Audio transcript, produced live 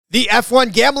The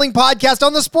F1 Gambling Podcast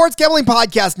on the Sports Gambling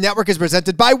Podcast Network is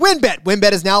presented by WynnBET.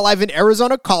 WynnBET is now live in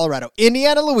Arizona, Colorado,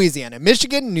 Indiana, Louisiana,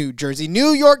 Michigan, New Jersey,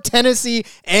 New York, Tennessee,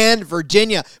 and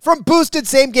Virginia. From boosted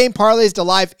same-game parlays to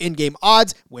live in-game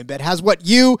odds, WynnBET has what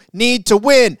you need to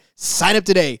win. Sign up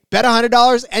today, bet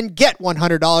 $100 and get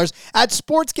 $100 at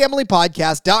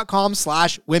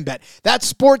sportsgamblingpodcast.com/WynnBET.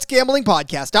 That's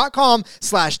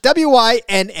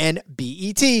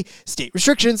sportsgamblingpodcast.com/WYNNBET. State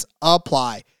restrictions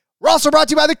apply. We're also brought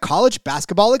to you by the College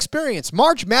Basketball Experience.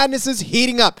 March Madness is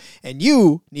heating up, and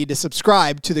you need to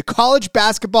subscribe to the College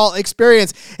Basketball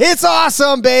Experience. It's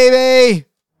awesome, baby!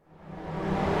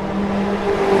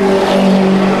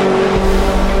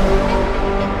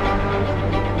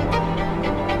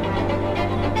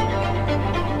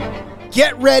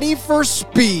 Get ready for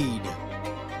speed.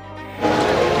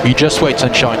 You just wait,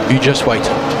 sunshine. You just wait.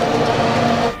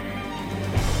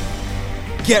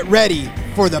 Get ready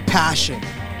for the passion.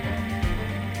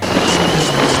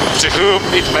 To whom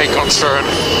it may concern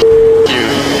you.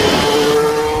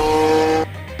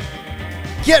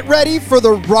 Get ready for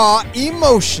the raw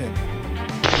emotion.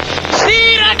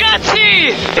 Sì,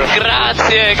 ragazzi!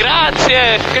 Grazie,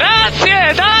 grazie,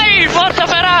 grazie! Dai, forza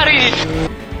Ferrari!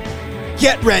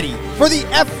 Get ready for the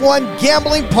F1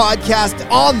 Gambling Podcast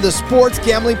on the Sports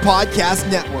Gambling Podcast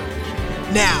Network.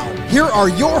 Now, here are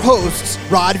your hosts,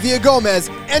 Rod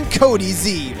Villagomez and Cody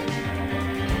Zeeb.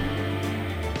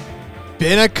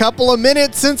 Been a couple of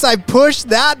minutes since I pushed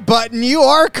that button. You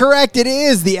are correct. It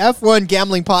is the F1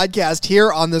 Gambling Podcast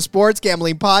here on the Sports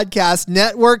Gambling Podcast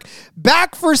Network.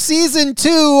 Back for season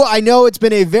 2. I know it's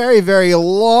been a very, very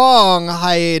long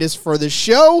hiatus for the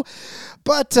show.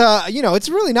 But, it's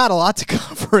really not a lot to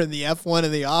cover in the F1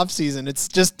 in the offseason. It's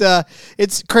just,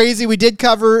 it's crazy. We did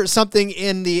cover something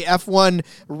in the F1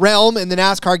 realm in the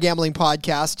NASCAR Gambling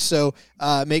Podcast, so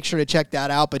make sure to check that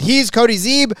out. But he's Cody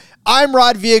Zeeb. I'm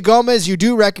Rod Villagomez. You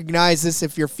do recognize this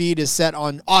if your feed is set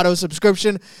on auto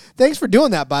subscription. Thanks for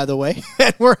doing that, by the way.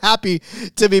 And we're happy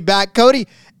to be back. Cody,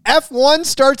 F1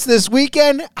 starts this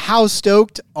weekend. How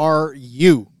stoked are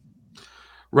you?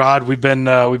 Rod, we've been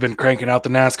cranking out the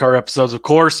NASCAR episodes, of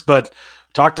course, but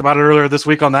talked about it earlier this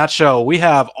week on that show. We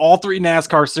have all 3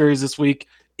 NASCAR series this week.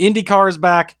 IndyCar is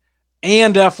back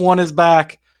and F1 is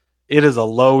back. It is a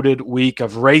loaded week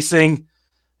of racing,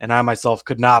 and I myself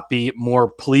could not be more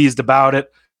pleased about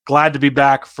it. Glad to be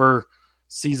back for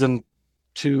season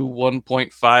 2,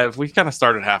 1.5. We kind of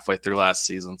started halfway through last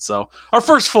season, so our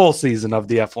first full season of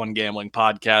the F1 Gambling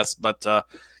Podcast. But a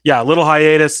little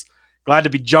hiatus. Glad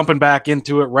to be jumping back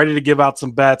into it, ready to give out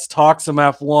some bets, talk some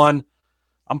F1.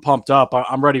 I'm pumped up.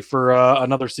 I'm ready for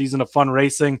another season of fun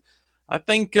racing. I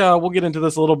think we'll get into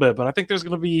this a little bit, but I think there's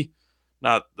going to be,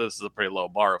 this is a pretty low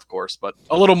bar, of course, but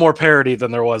a little more parity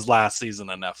than there was last season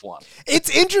in F1.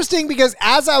 It's interesting because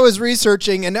as I was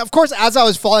researching, and of course, as I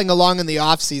was following along in the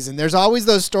offseason, there's always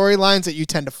those storylines that you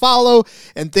tend to follow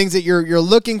and things that you're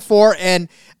looking for. And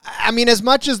I mean, as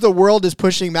much as the world is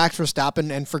pushing Max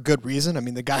Verstappen, and for good reason, I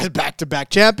mean, the guy's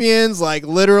back-to-back champions, like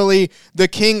literally the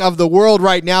king of the world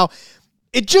right now.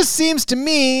 It just seems to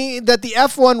me that the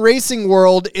F1 racing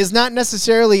world is not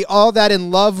necessarily all that in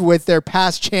love with their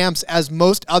past champs as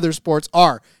most other sports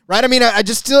are, right? I mean, I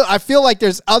feel like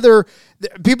there's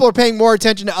people are paying more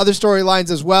attention to other storylines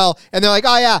as well, and they're like,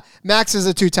 oh yeah, Max is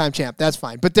a 2-time champ, that's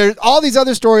fine. But there's all these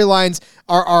other storylines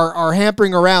are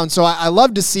hampering around, so I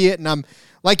love to see it, and I'm,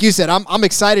 like you said, I'm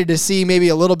excited to see maybe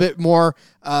a little bit more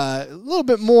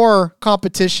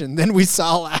competition than we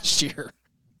saw last year.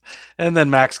 And then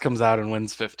Max comes out and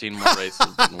wins 15 more races,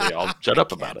 and we all shut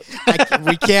up about it.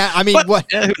 We can't. I mean, what?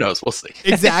 Yeah, who knows? We'll see.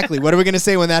 Exactly. What are we going to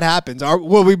say when that happens?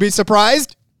 Will we be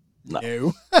surprised?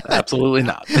 No. Absolutely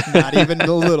not. Not even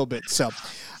a little bit. So,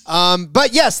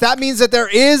 but yes, that means that there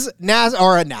is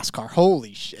NASCAR.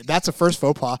 Holy shit. That's a first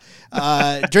faux pas.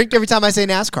 Drink every time I say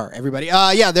NASCAR, everybody.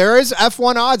 There is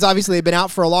F1 odds. Obviously, they've been out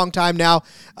for a long time now,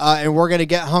 and we're going to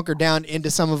get hunkered down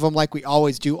into some of them like we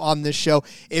always do on this show.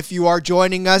 If you are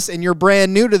joining us and you're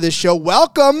brand new to this show,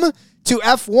 welcome to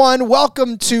F1.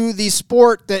 Welcome to the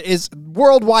sport that is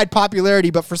worldwide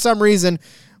popularity, but for some reason,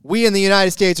 we in the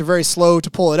United States are very slow to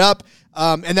pull it up,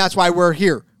 and that's why we're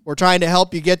here. We're trying to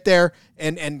help you get there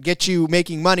and get you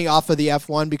making money off of the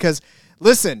F1 because,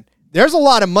 listen, there's a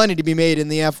lot of money to be made in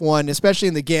the F1, especially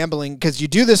in the gambling, because you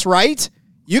do this right,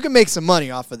 you can make some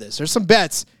money off of this. There's some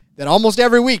bets that almost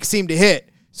every week seem to hit.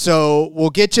 So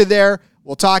we'll get you there.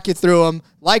 We'll talk you through them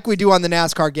like we do on the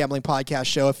NASCAR Gambling Podcast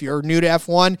show. If you're new to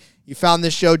F1, you found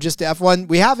this show just to F1,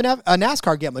 we have a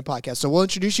NASCAR Gambling Podcast, so we'll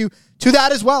introduce you to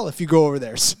that as well if you go over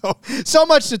there. So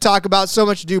much to talk about, so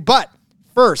much to do. But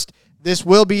first, this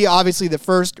will be obviously the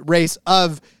first race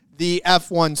of the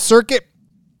F1 circuit.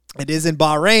 It is in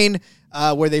Bahrain,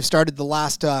 where they've started the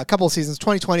last couple of seasons.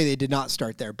 2020, they did not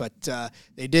start there, but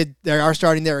they are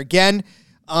starting there again.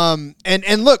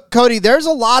 And look, Cody, there's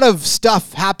a lot of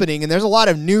stuff happening, and there's a lot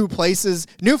of new faces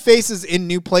in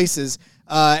new places.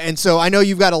 And so I know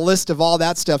you've got a list of all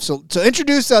that stuff. So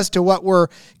introduce us to what we're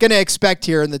going to expect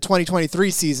here in the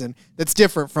 2023 season that's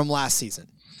different from last season.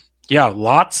 Yeah,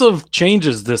 lots of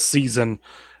changes this season.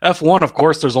 F1, of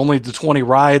course, there's only the 20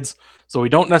 rides, so we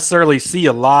don't necessarily see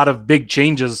a lot of big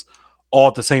changes all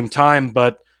at the same time,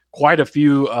 but quite a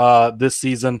few this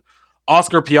season.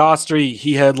 Oscar Piastri,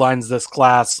 he headlines this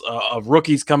class of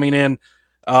rookies coming in.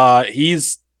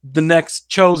 He's the next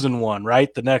chosen one,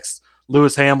 right? The next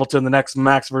Lewis Hamilton, the next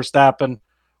Max Verstappen,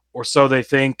 or so they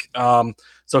think.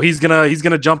 So he's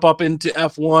gonna jump up into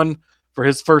F1 for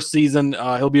his first season.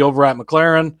 He'll be over at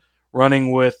McLaren,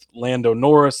 running with Lando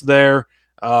Norris there.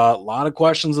 A lot of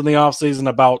questions in the offseason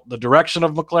about the direction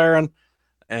of McLaren,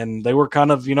 and they were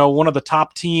kind of, one of the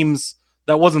top teams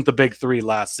that wasn't the big three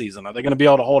last season. Are they going to be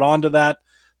able to hold on to that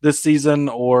this season,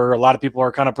 or a lot of people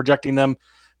are kind of projecting them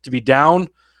to be down?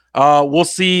 We'll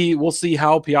see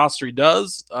how Piastri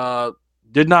does.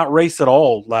 Did not race at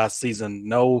all last season.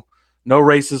 No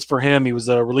races for him. He was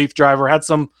a relief driver, had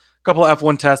couple of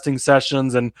F1 testing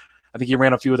sessions, and I think he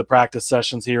ran a few of the practice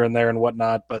sessions here and there and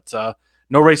whatnot, but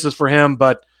no races for him.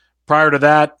 But prior to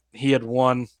that, he had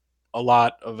won a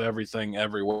lot of everything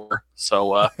everywhere.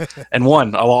 So, and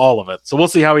won all of it. So we'll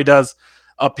see how he does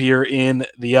up here in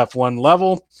the F1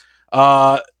 level.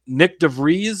 Nick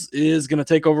DeVries is going to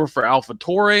take over for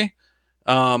AlphaTauri.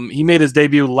 He made his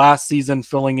debut last season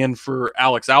filling in for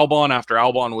Alex Albon after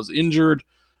Albon was injured.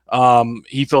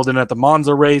 He filled in at the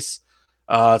Monza race.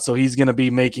 So he's going to be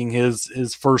making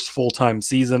his first full-time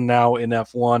season now in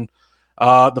F1.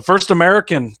 The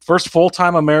first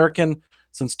full-time American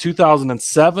since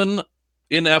 2007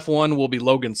 in F1 will be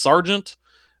Logan Sargent.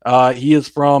 He is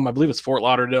from, I believe it's Fort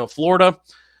Lauderdale, Florida.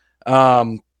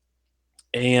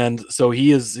 And so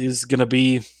he's going to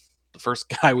be the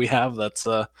first guy we have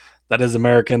that is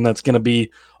American that's going to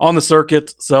be on the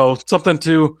circuit. So something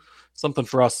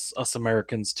for us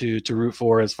Americans to root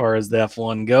for as far as the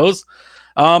F1 goes.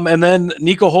 And then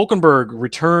Nico Hülkenberg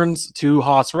returns to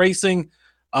Haas Racing.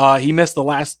 He missed the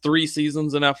last 3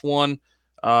 seasons in F1,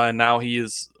 and now he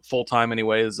is full-time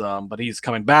anyways, but he's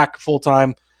coming back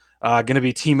full-time. Going to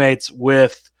be teammates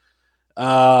with,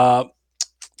 I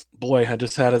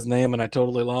just had his name and I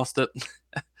totally lost it,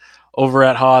 over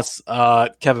at Haas,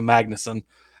 Kevin Magnussen.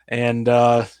 And,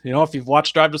 if you've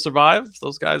watched Drive to Survive,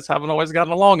 those guys haven't always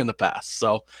gotten along in the past.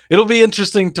 So it'll be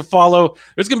interesting to follow.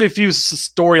 There's going to be a few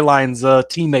storylines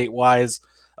teammate-wise.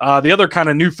 The other kind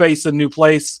of new face in new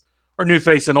place, or new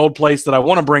face in old place that I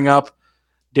want to bring up,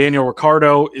 Daniel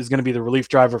Ricciardo is going to be the relief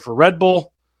driver for Red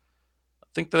Bull. I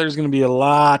think that there's going to be a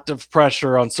lot of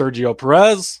pressure on Sergio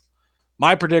Perez.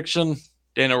 My prediction,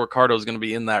 Daniel Ricciardo is going to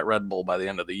be in that Red Bull by the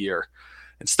end of the year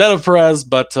instead of Perez,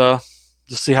 but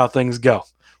just see how things go.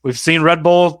 We've seen Red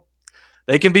Bull.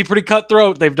 They can be pretty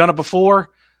cutthroat. They've done it before.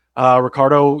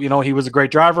 Ricciardo, he was a great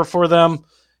driver for them.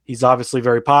 He's obviously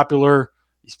very popular.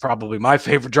 He's probably my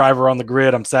favorite driver on the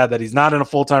grid. I'm sad that he's not in a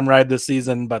full-time ride this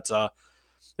season, but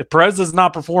if Perez is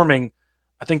not performing,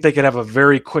 I think they could have a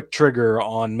very quick trigger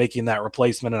on making that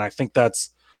replacement, and I think that's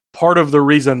part of the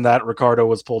reason that Ricciardo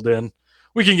was pulled in.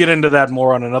 We can get into that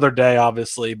more on another day,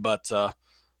 obviously, but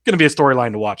going to be a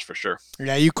storyline to watch for sure.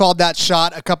 Yeah, you called that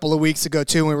shot a couple of weeks ago,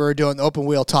 too, when we were doing the Open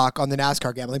Wheel Talk on the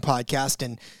NASCAR Gambling Podcast,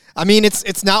 and I mean,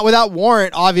 it's not without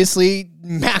warrant. Obviously,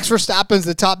 Max Verstappen's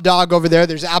the top dog over there.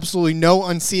 There's absolutely no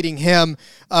unseating him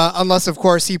unless, of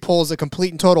course, he pulls a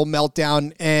complete and total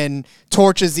meltdown and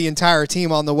torches the entire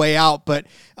team on the way out. But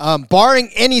barring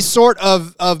any sort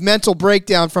of mental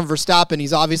breakdown from Verstappen,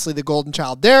 he's obviously the golden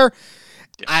child there.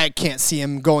 I can't see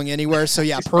him going anywhere. So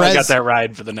yeah, Perez got that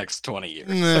ride for the next 20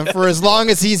 years. For as long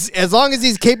as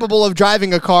he's capable of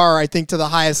driving a car, I think to the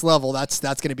highest level, that's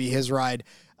going to be his ride.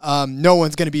 No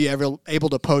one's going to be able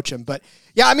to poach him. But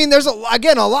yeah, I mean, there's a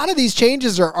lot of these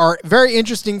changes are very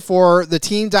interesting for the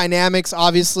team dynamics,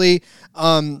 obviously,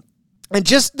 and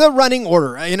just the running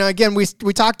order. Again,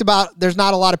 we talked about there's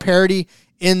not a lot of parity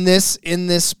in this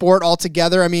sport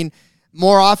altogether. I mean,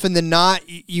 more often than not,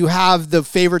 you have the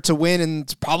favorite to win, and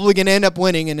it's probably going to end up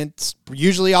winning, and it's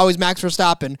usually always Max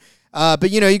Verstappen. But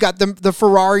you got the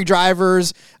Ferrari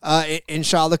drivers in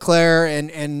Charles Leclerc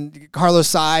and Carlos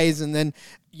Sainz, and then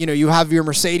you have your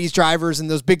Mercedes drivers, and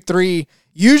those big three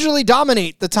usually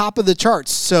dominate the top of the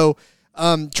charts. So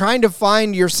trying to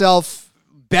find yourself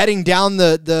betting down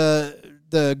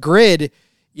the grid,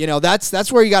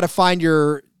 that's where you got to find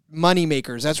your money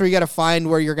makers. That's where you got to find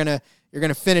where you're gonna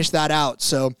finish that out.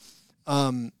 So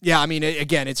yeah, I mean,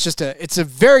 again, it's a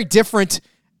very different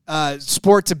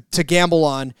sport to gamble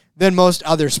on than most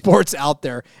other sports out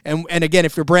there. And again,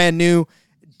 if you're brand new,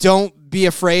 don't be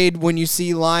afraid when you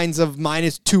see lines of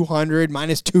minus 200,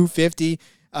 minus 250,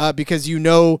 because you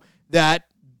know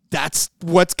that's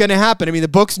what's going to happen. I mean, the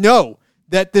books know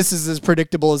that this is as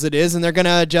predictable as it is, and they're going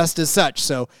to adjust as such.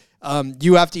 So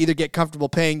you have to either get comfortable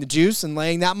paying the juice and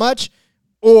laying that much,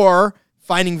 or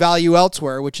finding value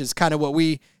elsewhere, which is kind of what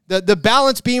the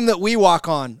balance beam that we walk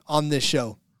on this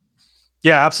show.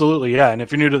 Yeah, absolutely. Yeah. And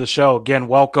if you're new to the show, again,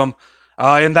 welcome.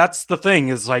 And that's the thing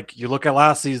is, like, you look at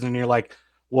last season and you're like,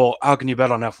 well, how can you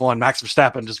bet on F1? Max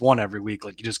Verstappen just won every week.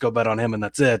 Like, you just go bet on him and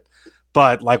that's it.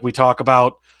 But like we talk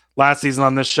about last season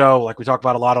on this show, like we talk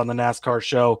about a lot on the NASCAR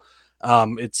show,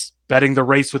 it's betting the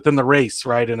race within the race,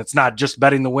 right? And it's not just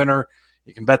betting the winner.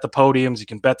 You can bet the podiums. You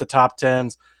can bet the top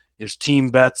 10s. There's team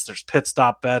bets. There's pit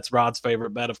stop bets. Rod's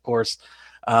favorite bet, of course.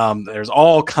 There's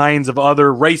all kinds of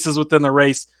other races within the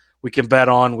race we can bet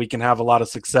on. We can have a lot of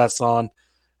success on.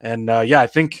 And I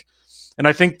think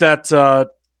that,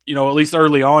 at least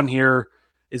early on here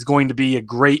is going to be a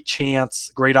great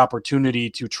chance, great opportunity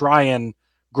to try and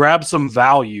grab some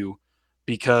value,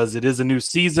 because it is a new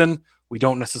season. We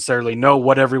don't necessarily know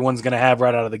what everyone's going to have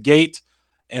right out of the gate.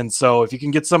 And so if you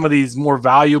can get some of these more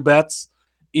value bets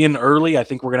in early, I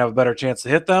think we're going to have a better chance to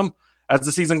hit them. As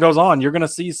the season goes on, you're going to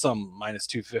see some minus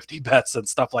 250 bets and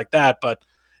stuff like that. But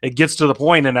it gets to the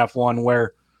point in F1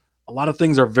 where a lot of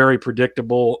things are very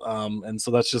predictable. And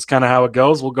so that's just kind of how it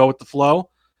goes. We'll go with the flow.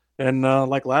 And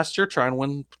like last year, try and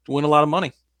win a lot of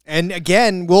money. And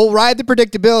again, we'll ride the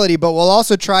predictability, but we'll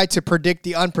also try to predict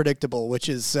the unpredictable, which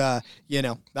is,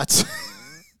 that's...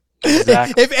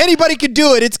 Exactly. If anybody could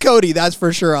do it, it's Cody. That's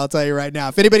for sure. I'll tell you right now.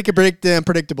 If anybody could predict the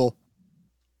unpredictable.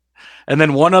 And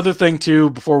then one other thing,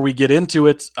 too, before we get into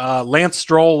it, Lance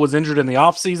Stroll was injured in the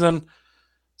offseason.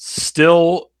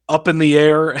 Still up in the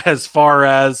air as far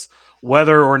as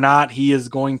whether or not he is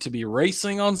going to be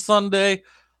racing on Sunday.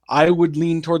 I would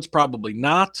lean towards probably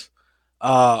not.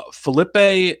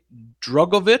 Felipe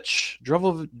Drugovic,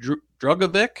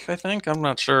 I think. I'm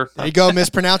not sure. There you go,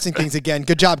 mispronouncing things again.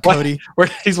 Good job, Cody.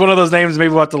 He's one of those names maybe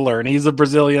we'll have to learn. He's a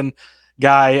Brazilian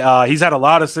guy. He's had a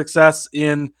lot of success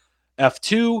in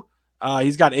F2.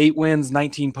 He's got 8 wins,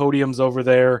 19 podiums over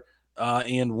there,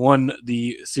 and won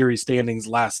the series standings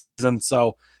last season.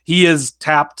 So he is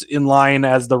tapped in line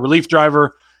as the relief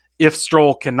driver if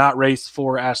Stroll cannot race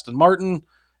for Aston Martin.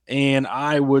 And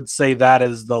I would say that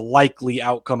is the likely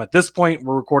outcome at this point.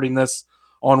 We're recording this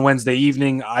on Wednesday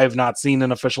evening. I have not seen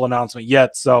an official announcement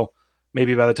yet, so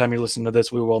maybe by the time you listen to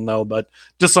this, we will know. But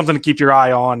just something to keep your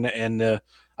eye on. And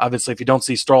obviously, if you don't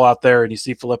see Stroll out there and you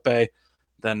see Felipe,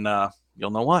 then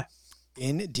you'll know why.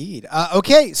 Indeed.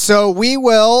 Okay, so we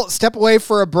will step away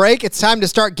for a break. It's time to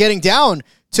start getting down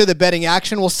to the betting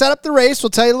action. We'll set up the race. We'll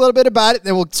tell you a little bit about it.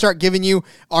 Then we'll start giving you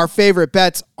our favorite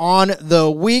bets on the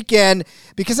weekend,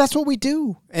 because that's what we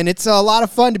do. And it's a lot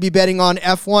of fun to be betting on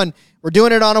F1. We're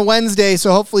doing it on a Wednesday,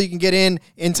 so hopefully you can get in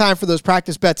time for those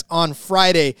practice bets on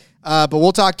Friday. But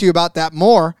we'll talk to you about that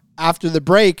more after the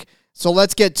break. So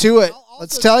let's get to it.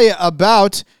 Let's tell you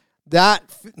about that.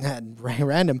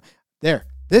 Random. There.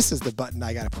 This is the button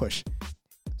I got to push.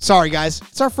 Sorry, guys.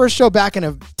 It's our first show back in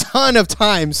a ton of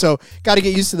time, so got to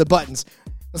get used to the buttons.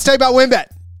 Let's tell you about WynnBET.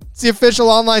 It's the official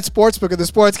online sportsbook of the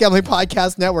Sports Gambling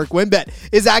Podcast Network. WynnBET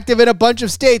is active in a bunch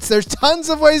of states. There's tons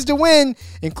of ways to win,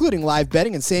 including live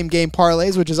betting and same-game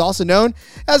parlays, which is also known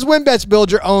as WynnBET's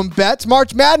Build Your Own Bets.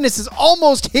 March Madness is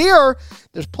almost here.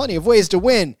 There's plenty of ways to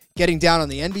win, getting down on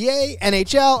the NBA,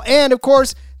 NHL, and, of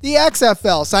course, the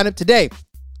XFL. Sign up today.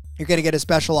 You're going to get a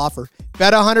special offer.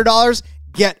 Bet $100,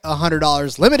 get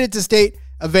 $100. Limited to state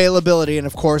availability. And,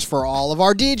 of course, for all of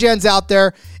our DGens out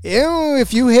there,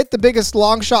 if you hit the biggest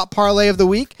long shot parlay of the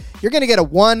week, you're going to get a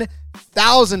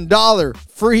 $1,000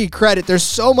 free credit. There's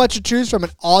so much to choose from,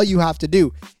 and all you have to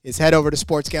do is head over to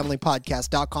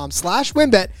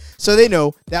sportsgamblingpodcast.com/WynnBET so they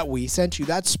know that we sent you.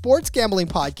 That's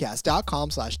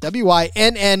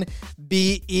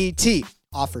sportsgamblingpodcast.com/WYNNBET.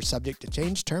 Offer subject to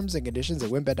change. Terms and conditions at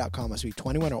WynnBET.com. Must be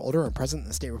 21 or older and present in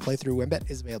the state where playthrough WynnBET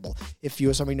is available. If you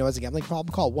or somebody knows a gambling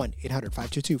problem, call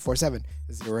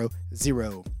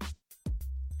 1-800-522-4700.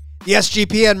 The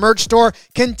SGPN merch store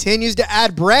continues to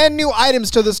add brand new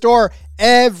items to the store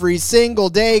every single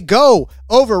day. Go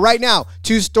over right now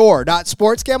to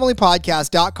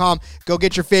store.sportsgamblingpodcast.com. Go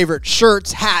get your favorite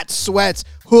shirts, hats, sweats,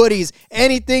 hoodies,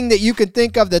 anything that you can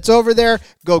think of that's over there.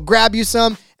 Go grab you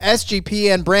some.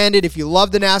 SGPN branded. If you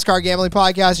love the NASCAR Gambling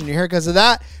Podcast and you're here because of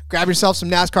that, grab yourself some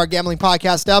NASCAR Gambling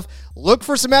Podcast stuff. Look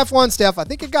for some F1 stuff. I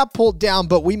think it got pulled down,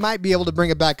 but we might be able to bring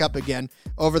it back up again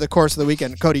over the course of the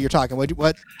weekend. Cody, you're talking.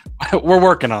 What? We're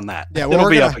working on that. Yeah, it'll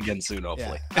be up again soon,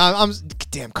 hopefully. Yeah. I'm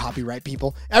damn copyright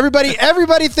people.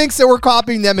 Everybody thinks that we're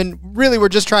copying them, and really we're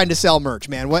just trying to sell merch,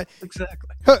 man. What? Exactly.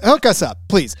 Hook us up,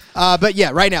 please. But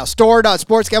yeah, right now,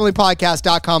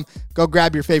 store.sportsgamblingpodcast.com. Go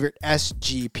grab your favorite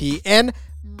SGPN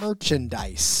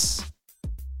merchandise.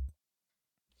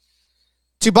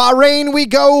 To Bahrain we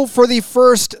go for the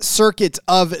first circuit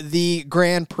of the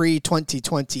Grand Prix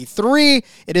 2023.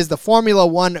 It is the Formula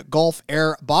One Gulf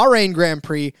Air Bahrain Grand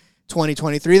Prix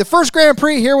 2023. The first Grand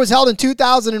Prix here was held in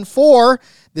 2004.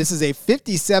 This is a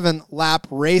 57-lap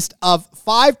race of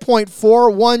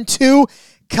 5.412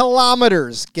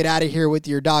 kilometers. Get out of here with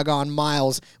your doggone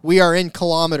miles. We are in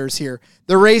kilometers here.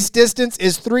 The race distance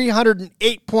is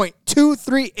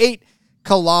 308.238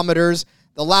 kilometers.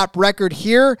 The lap record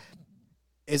here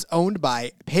is owned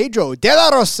by Pedro de la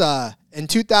Rosa in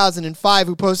 2005,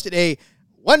 who posted a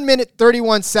 1 minute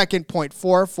 31 second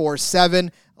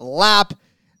 .447 lap.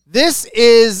 This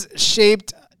is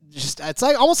shaped it's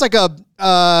like almost like a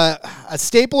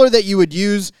stapler that you would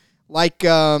use like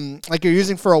you're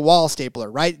using for a wall stapler,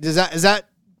 right? Is that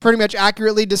pretty much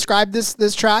accurately describe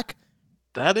this track?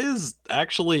 That is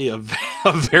actually a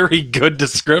very good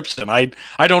description. I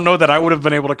don't know that I would have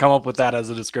been able to come up with that as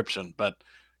a description, but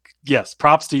yes,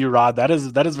 props to you, Rod. That is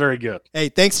very good. Hey,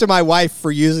 thanks to my wife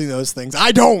for using those things.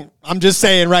 I don't. I'm just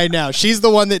saying right now. She's the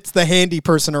one that's the handy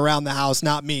person around the house,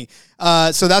 not me.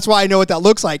 So that's why I know what that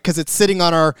looks like, because it's sitting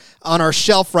on our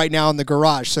shelf right now in the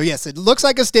garage. So yes, it looks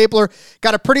like a stapler.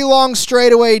 Got a pretty long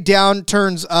straightaway down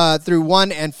turns through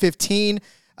 1 and 15,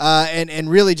 and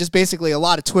really just basically a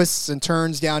lot of twists and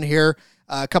turns down here.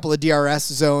 A couple of DRS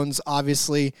zones,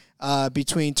 obviously,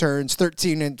 between turns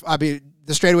 13 and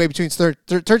the straightaway between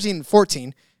 13 and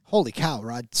 14. Holy cow,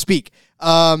 Rod, speak.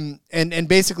 And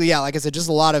basically, yeah, like I said, just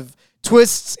a lot of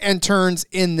twists and turns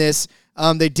in this.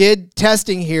 They did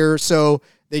testing here, so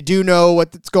they do know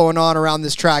what's going on around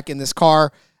this track in this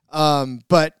car.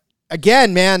 But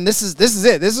again, man, this is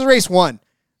it. This is race one.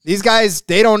 These guys,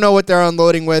 they don't know what they're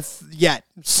unloading with yet.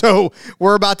 So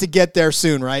we're about to get there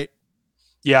soon, right?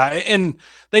 Yeah, and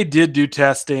they did do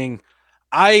testing.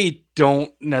 I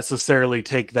don't necessarily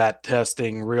take that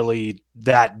testing really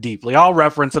that deeply. I'll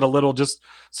reference it a little just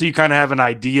so you kind of have an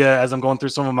idea as I'm going through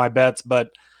some of my bets, but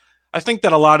I think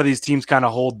that a lot of these teams kind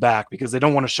of hold back because they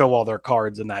don't want to show all their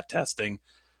cards in that testing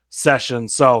session.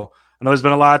 So I know there's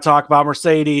been a lot of talk about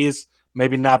Mercedes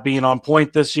maybe not being on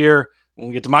point this year. When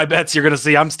we get to my bets, you're going to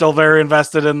see I'm still very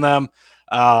invested in them.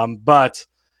 But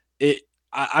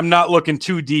I'm not looking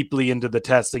too deeply into the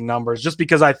testing numbers just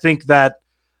because I think that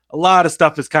a lot of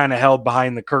stuff is kind of held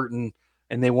behind the curtain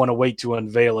and they want to wait to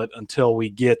unveil it until we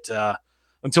get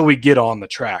on the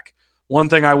track. One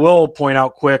thing I will point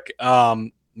out quick,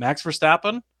 Max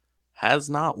Verstappen has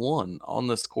not won on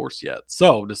this course yet.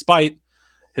 So despite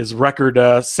his record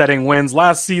setting wins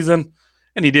last season,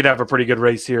 and he did have a pretty good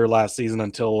race here last season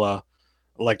until I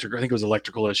think it was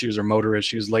electrical issues or motor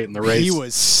issues late in the race. He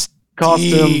was cost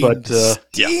him, but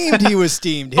steamed. He was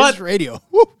steamed. His radio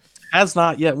has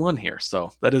not yet won here,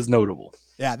 so that is notable.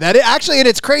 Yeah, actually, and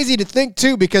it's crazy to think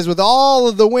too, because with all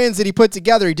of the wins that he put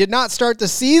together, he did not start the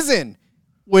season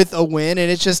with a win, and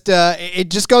it's just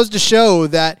it just goes to show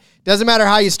that doesn't matter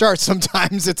how you start.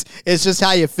 Sometimes it's just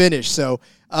how you finish. So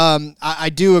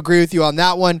I do agree with you on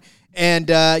that one. And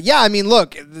yeah, I mean,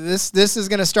 look, this is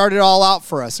going to start it all out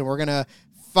for us, and we're going to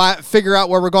figure out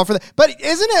where we're going for that. But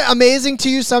isn't it amazing to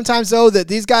you sometimes, though, that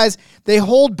these guys, they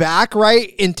hold back,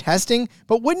 right, in testing?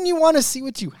 But wouldn't you want to see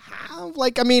what you have?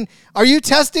 Like, I mean, are you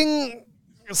testing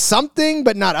something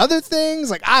but not other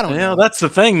things? Like, I don't know. That's the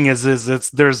thing is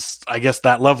there's, I guess,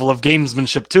 that level of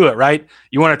gamesmanship to it, right?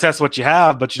 You want to test what you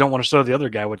have, but you don't want to show the other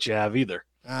guy what you have either.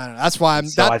 I don't know. That's why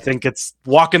I think it's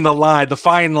walking the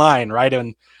fine line, right?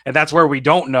 And that's where we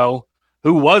don't know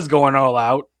who was going all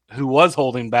out, who was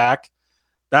holding back.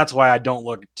 That's why I don't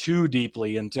look too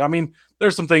deeply into. I mean,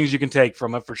 there's some things you can take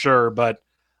from it for sure, but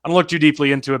I don't look too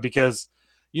deeply into it because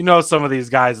some of these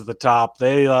guys at the top,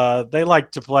 they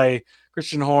like to play.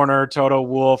 Christian Horner, Toto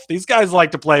Wolff. These guys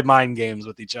like to play mind games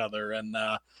with each other, and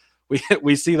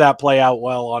we see that play out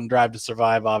well on Drive to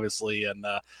Survive, obviously, and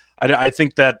I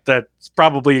think that's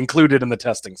probably included in the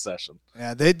testing session.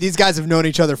 Yeah, these guys have known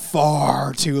each other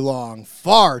far too long.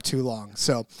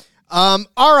 So,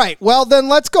 all right, well, then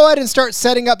let's go ahead and start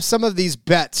setting up some of these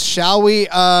bets, shall we?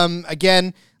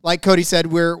 Again, like Cody said,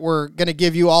 we're going to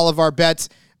give you all of our bets.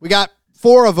 We got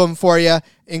 4 of them for you,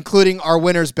 including our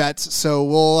winners bets. So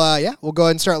we'll go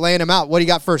ahead and start laying them out. What do you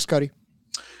got first, Cody?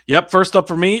 Yep, first up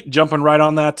for me, jumping right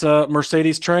on that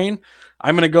Mercedes train,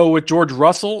 I'm going to go with George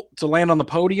Russell to land on the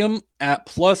podium at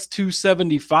plus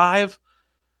 275.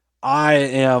 I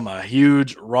am a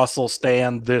huge Russell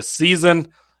stan this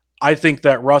season. I think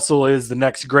that Russell is the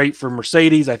next great for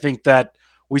Mercedes. I think that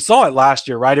we saw it last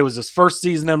year, right? It was his first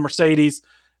season in Mercedes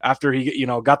after he,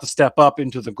 got the step up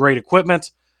into the great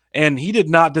equipment, and he did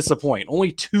not disappoint.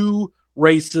 Only 2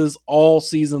 races all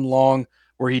season long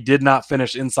where he did not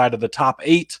finish inside of the top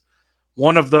 8.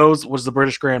 One of those was the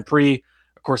British Grand Prix.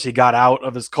 Of course, he got out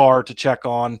of his car to check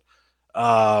on,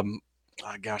 I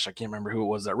can't remember who it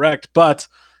was that wrecked, but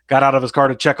got out of his car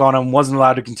to check on him, wasn't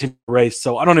allowed to continue the race.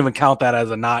 So I don't even count that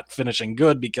as a not finishing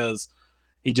good because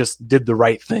he just did the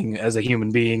right thing as a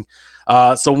human being.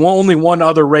 Only one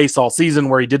other race all season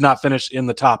where he did not finish in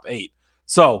the top 8.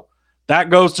 So that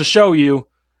goes to show you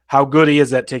how good he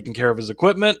is at taking care of his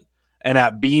equipment and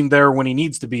at being there when he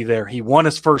needs to be there. He won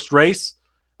his first race,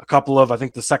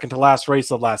 the second to last race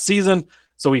of last season.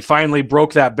 So he finally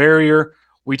broke that barrier.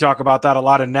 We talk about that a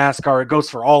lot in NASCAR. It goes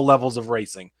for all levels of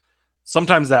racing.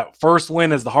 Sometimes that first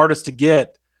win is the hardest to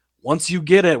get. Once you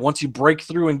get it, once you break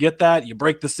through and get that, you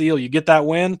break the seal, you get that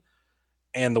win,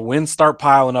 and the wins start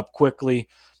piling up quickly.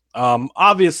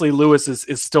 Obviously, Lewis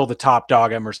is still the top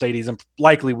dog at Mercedes and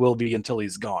likely will be until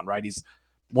he's gone, right? He's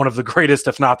one of the greatest,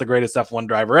 if not the greatest F1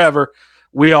 driver ever.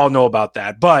 We all know about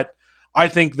that. But I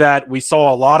think that we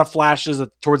saw a lot of flashes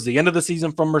towards the end of the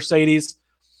season from Mercedes.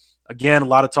 Again, a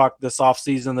lot of talk this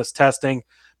offseason, this testing.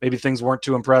 Maybe things weren't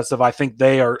too impressive. I think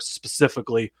they are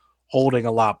specifically holding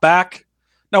a lot back.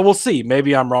 Now, we'll see.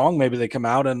 Maybe I'm wrong. Maybe they come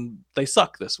out and they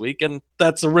suck this week, and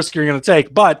that's a risk you're going to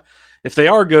take. But if they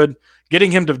are good,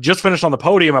 getting him to just finish on the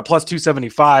podium at plus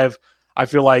 275, I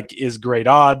feel like is great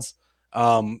odds.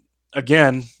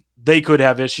 Again, they could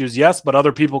have issues, yes, but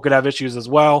other people could have issues as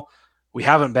well. We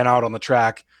haven't been out on the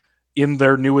track in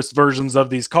their newest versions of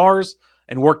these cars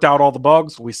and worked out all the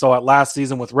bugs. We saw it last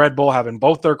season with Red Bull having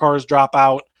both their cars drop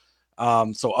out.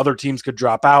 So other teams could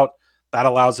drop out. That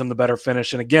allows him the better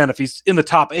finish. And again, if he's in the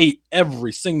top 8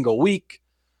 every single week,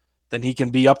 then he can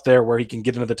be up there where he can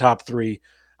get into the top 3.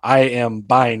 I am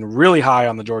buying really high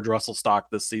on the George Russell stock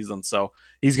this season. So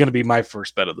he's going to be my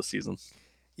first bet of the season.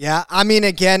 Yeah, I mean,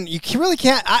 again, you really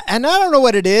can't, and I don't know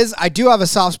what it is. I do have a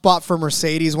soft spot for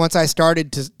Mercedes once I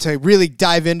started to really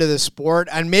dive into the sport,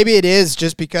 and maybe it is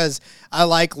just because I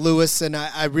like Lewis and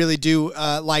I really do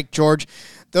like George.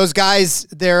 Those guys,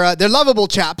 they're lovable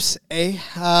chaps, eh?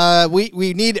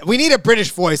 We need a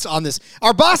British voice on this.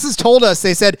 Our bosses told us,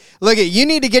 they said, look, you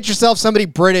need to get yourself somebody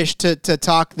British to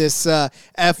talk this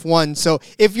F1. So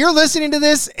if you're listening to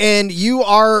this and you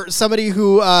are somebody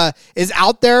who is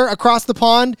out there across the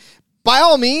pond, by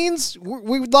all means,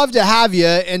 we would love to have you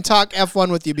and talk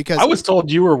F1 with you because I was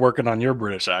told you were working on your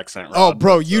British accent, Rod. Oh,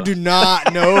 bro, you do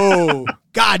not know.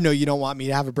 God, no, you don't want me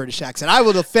to have a British accent. I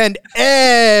will defend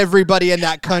everybody in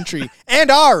that country and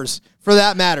ours for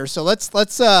that matter. So let's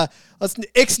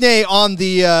ixnay on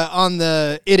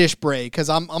the Yiddish bray because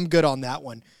I'm good on that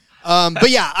one. But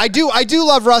yeah, I do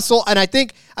love Russell, and I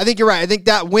think you're right. I think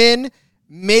that win,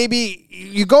 maybe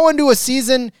you go into a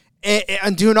season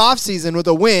and do an off season with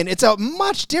a win. It's a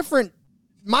much different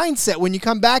mindset when you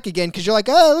come back again because you're like,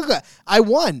 oh, look, I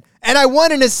won. And I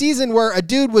won in a season where a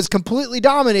dude was completely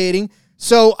dominating,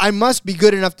 so I must be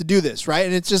good enough to do this, right?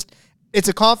 And it's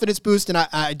a confidence boost, and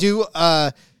I do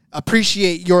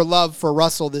appreciate your love for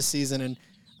Russell this season. And,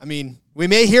 I mean, we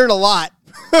may hear it a lot,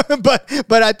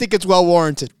 but I think it's well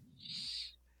warranted.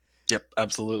 Yep,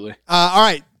 absolutely. All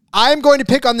right, I'm going to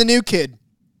pick on the new kid.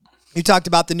 You talked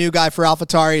about the new guy for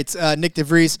AlphaTauri. It's Nick De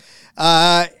Vries.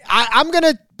 I'm going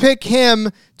to pick him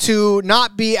to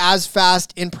not be as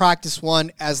fast in practice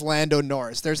 1 as Lando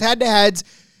Norris. There's head-to-heads.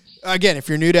 Again, if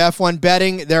you're new to F1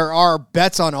 betting, there are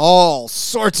bets on all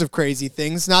sorts of crazy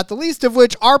things, not the least of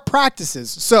which are practices.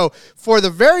 So for the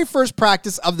very first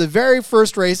practice of the very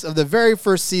first race of the very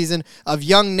first season of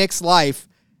young Nick's life,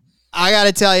 I got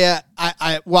to tell you,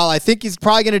 while I think he's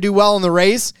probably going to do well in the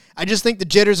race, I just think the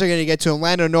jitters are going to get to him.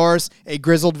 Lando Norris, a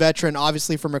grizzled veteran,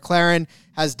 obviously for McLaren,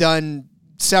 has done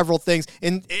several things,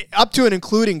 up to and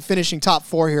including finishing top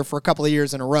 4 here for a couple of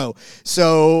years in a row.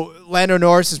 So Lando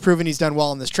Norris has proven he's done well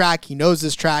on this track. He knows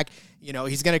this track. You know,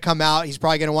 he's going to come out. He's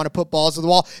probably going to want to put balls to the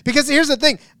wall. Because here's the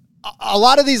thing. A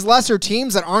lot of these lesser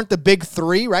teams that aren't the big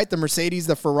 3, right, the Mercedes,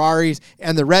 the Ferraris,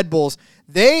 and the Red Bulls,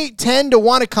 they tend to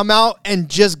want to come out and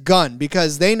just gun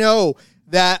because they know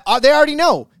that they already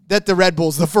know that the Red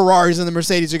Bulls, the Ferraris, and the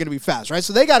Mercedes are going to be fast, right?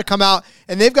 So they got to come out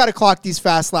and they've got to clock these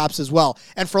fast laps as well.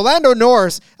 And for Lando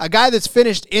Norris, a guy that's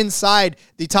finished inside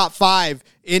the top 5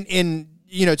 in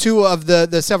 2 of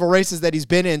the several races that he's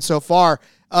been in so far,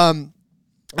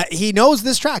 he knows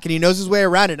this track and he knows his way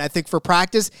around it. And I think for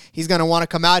practice, he's going to want to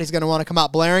come out. He's going to want to come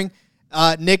out blaring.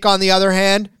 Nick, on the other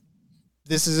hand,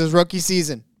 this is his rookie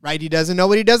season, right? He doesn't know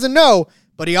what he doesn't know,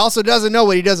 but he also doesn't know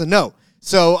what he doesn't know.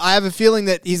 So I have a feeling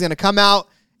that he's going to come out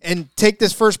and take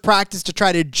this first practice to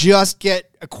try to just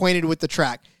get acquainted with the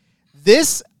track.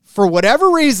 This, for whatever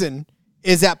reason,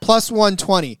 is at plus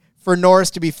 120 for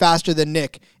Norris to be faster than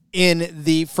Nick in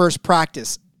the first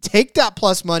practice. Take that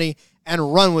plus money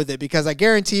and run with it, because I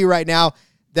guarantee you right now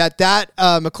that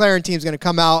McLaren team is going to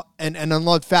come out and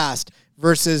unload fast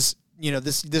versus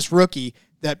this rookie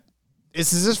that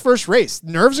this is his first race.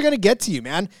 Nerves are going to get to you,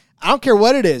 man. I don't care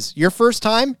what it is. Your first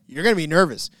time, you're going to be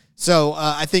nervous. So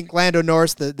I think Lando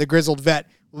Norris, the grizzled vet,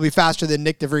 will be faster than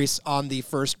Nick DeVries on the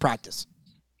first practice.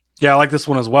 Yeah, I like this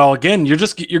one as well. Again, you're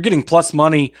getting plus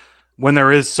money when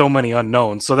there is so many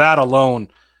unknowns. So that alone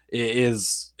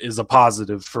is a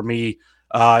positive for me.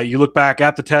 You look back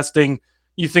at the testing,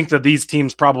 you think that these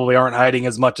teams probably aren't hiding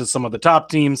as much as some of the top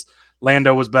teams.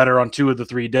 Lando was better on 2 of the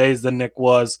 3 days than Nick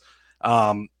was,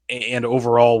 and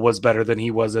overall was better than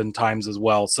he was in times as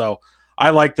well. So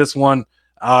I like this one.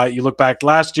 You look back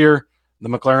last year, the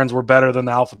McLarens were better than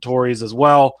the AlphaTauris as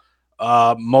well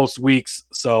most weeks.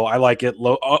 So I like it.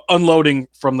 Unloading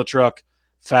from the truck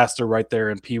faster right there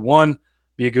in P1.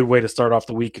 Be a good way to start off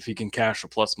the week if you can cash a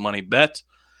plus money bet.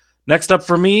 Next up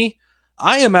for me,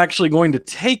 I am actually going to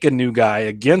take a new guy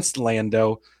against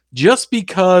Lando just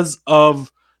because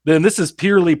of, then this is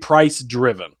purely price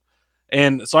driven.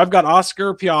 And so I've got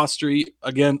Oscar Piastri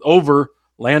again over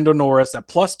Lando Norris at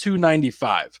plus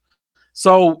 295.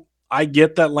 So I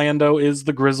get that Lando is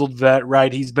the grizzled vet,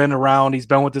 right? He's been around. He's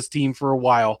been with this team for a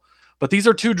while. But these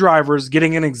are 2 drivers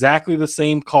getting in exactly the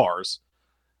same cars.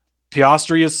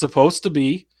 Piastri is supposed to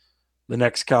be the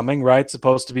next coming, right?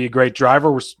 Supposed to be a great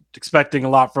driver. We're expecting a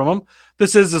lot from him.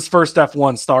 This is his first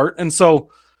F1 start. And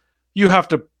so you have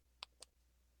to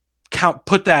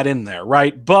put that in there,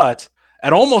 right? But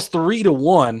at almost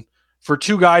 3-1 for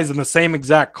 2 guys in the same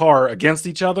exact car against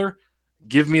each other,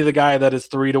 give me the guy that is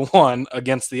 3-1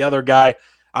 against the other guy.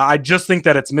 I just think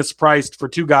that it's mispriced for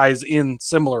 2 guys in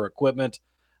similar equipment.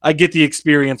 I get the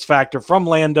experience factor from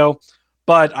Lando,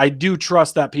 but I do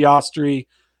trust that Piastri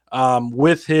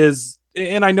with his,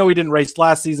 and I know he didn't race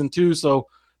last season too, so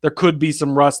there could be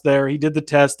some rust there. He did the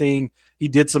testing. He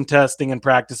did some testing and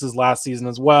practices last season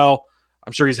as well.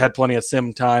 I'm sure he's had plenty of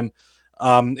sim time.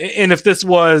 And if this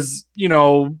was,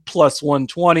 plus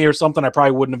 120 or something, I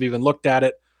probably wouldn't have even looked at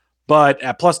it. But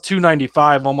at plus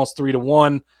 295, almost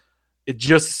 3-1, it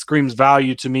just screams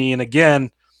value to me. And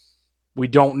again, we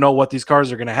don't know what these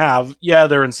cars are going to have. Yeah,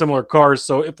 they're in similar cars,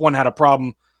 so if one had a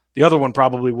problem, the other one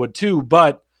probably would too.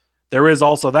 But there is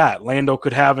also that. Lando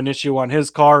could have an issue on his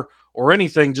car or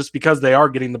anything just because they are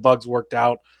getting the bugs worked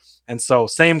out. And so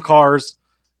same cars,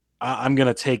 I'm going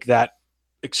to take that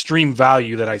extreme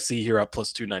value that I see here at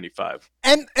plus 295.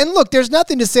 And look, there's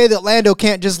nothing to say that Lando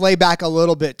can't just lay back a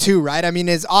little bit too, right? I mean,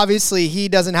 obviously he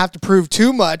doesn't have to prove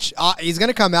too much. He's going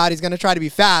to come out. He's going to try to be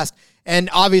fast. And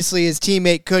obviously his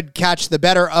teammate could catch the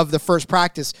better of the first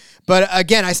practice. But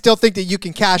again, I still think that you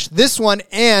can cash this one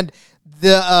and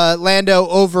the Lando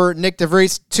over Nick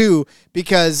DeVries too,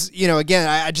 because, again,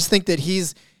 I just think that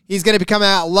he's going to become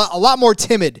a lot more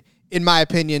timid, in my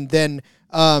opinion, than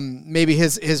maybe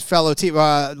his fellow team,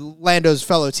 Lando's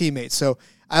fellow teammates. So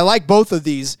I like both of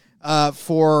these and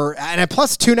at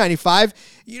plus 295.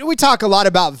 We talk a lot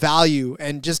about value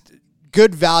and just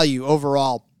good value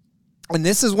overall. And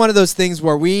this is one of those things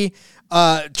where we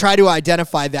try to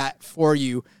identify that for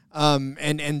you.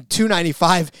 And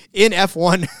 295 in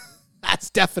F1,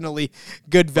 that's definitely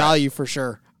good value for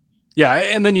sure. Yeah,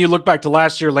 and then you look back to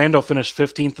last year, Lando finished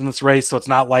 15th in this race, so it's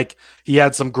not like he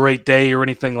had some great day or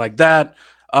anything like that.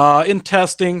 In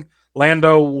testing,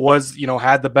 Lando was,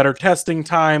 had the better testing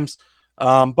times.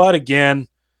 But again,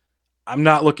 I'm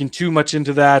not looking too much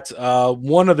into that.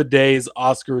 One of the days,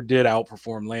 Oscar did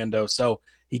outperform Lando, so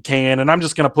he can. And I'm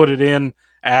just going to put it in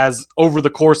as over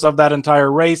the course of that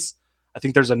entire race, I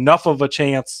think there's enough of a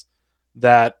chance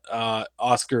that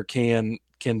Oscar can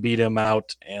beat him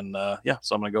out. And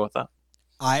so I'm going to go with that.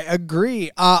 I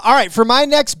agree. All right, for my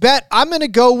next bet, I'm going to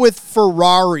go with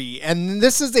Ferrari. And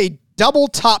this is a double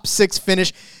top 6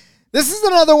 finish. This is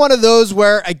another one of those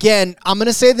where, again, I'm going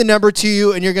to say the number to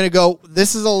you, and you're going to go,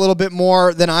 this is a little bit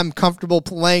more than I'm comfortable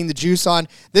laying the juice on.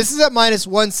 This is at minus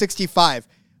 165.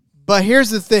 But here's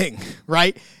the thing,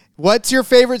 right? What's your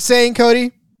favorite saying,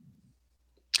 Cody?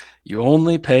 You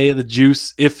only pay the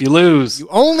juice if you lose. You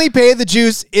only pay the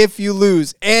juice if you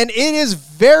lose. And it is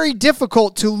very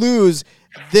difficult to lose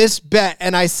this bet.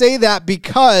 And I say that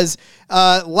because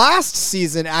last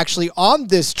season, actually, on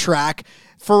this track,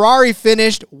 Ferrari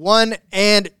finished 1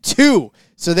 and 2.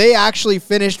 So they actually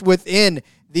finished within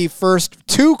the first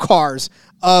 2 cars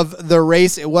of the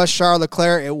race. It was Charles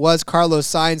Leclerc. It was Carlos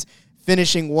Sainz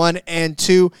finishing 1 and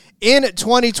 2 in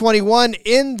 2021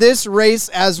 in this race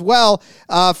as well.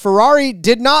 Ferrari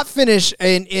did not finish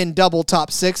in double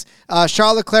top 6.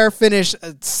 Charles Leclerc finished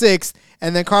 6th,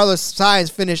 and then Carlos Sainz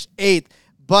finished 8th.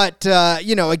 But,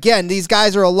 again, these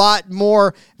guys are a lot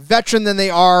more veteran than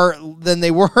they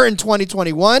were in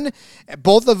 2021.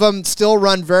 Both of them still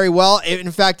run very well.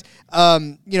 In fact,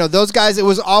 those guys, it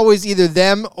was always either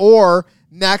them or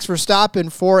Max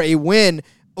Verstappen for a win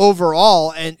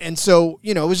overall. And so,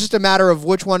 it was just a matter of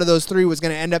which one of those 3 was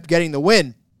going to end up getting the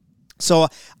win. So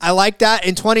I like that.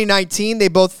 In 2019, they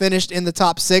both finished in the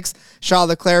top 6. Charles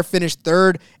Leclerc finished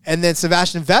 3rd, and then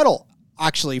Sebastian Vettel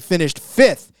actually finished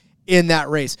 5th in that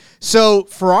race. So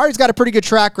Ferrari's got a pretty good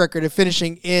track record of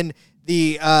finishing in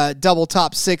the double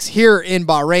top 6 here in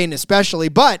Bahrain especially.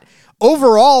 But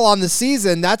overall on the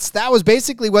season, that was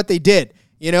basically what they did.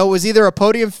 It was either a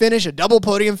podium finish, a double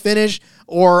podium finish,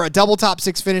 or a double top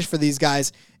 6 finish for these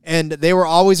guys. And they were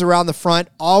always around the front,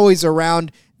 always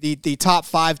around the top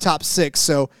 5, top 6.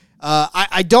 So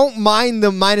I don't mind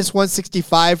the minus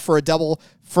 165 for a double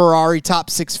Ferrari top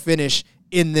 6 finish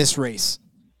in this race.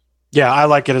 Yeah, I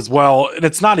like it as well. And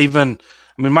it's not even,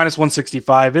 minus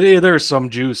 165, there's some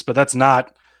juice, but that's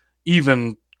not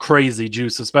even crazy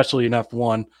juice, especially in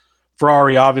F1.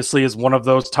 Ferrari obviously is one of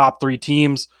those top 3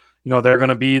 teams. They're going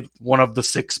to be one of the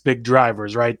 6 big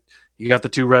drivers, right? You got the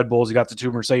 2 Red Bulls, you got the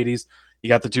 2 Mercedes, you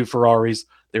got the 2 Ferraris.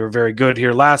 They were very good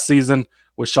here last season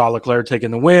with Charles Leclerc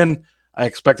taking the win. I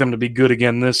expect them to be good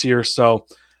again this year, so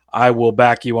I will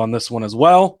back you on this one as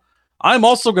well. I'm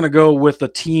also going to go with a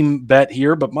team bet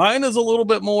here, but mine is a little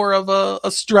bit more of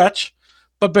a stretch,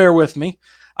 but bear with me.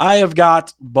 I have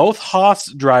got both Haas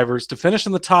drivers to finish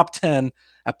in the top 10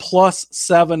 at plus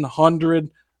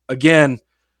 700. Again,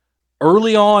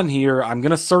 early on here, I'm going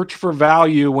to search for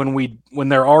value when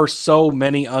there are so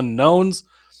many unknowns.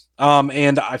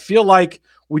 And I feel like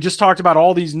we just talked about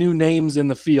all these new names in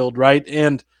the field, right?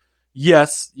 And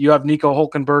yes, you have Nico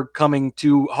Hülkenberg coming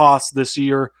to Haas this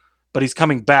year, but he's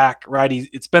coming back, right?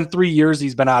 It's been 3 years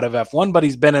he's been out of F1, but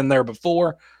he's been in there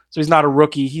before. So he's not a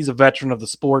rookie. He's a veteran of the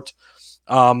sport.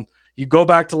 You go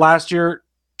back to last year,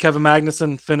 Kevin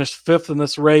Magnussen finished 5th in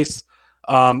this race.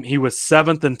 He was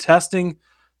 7th in testing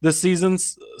this season.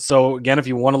 So again, if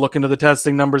you want to look into the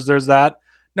testing numbers, there's that.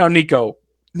 Now Nico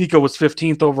was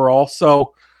 15th overall.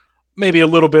 So maybe a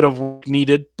little bit of work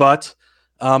needed, but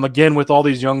again, with all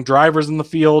these young drivers in the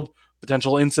field,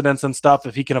 potential incidents and stuff,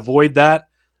 if he can avoid that,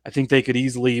 I think they could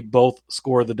easily both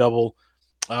score the double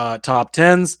top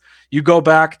 10s. You go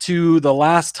back to the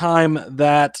last time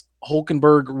that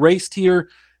Hülkenberg raced here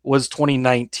was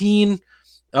 2019.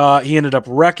 He ended up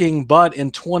wrecking, but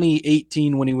in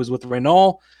 2018 when he was with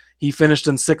Renault, he finished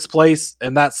in 6th place.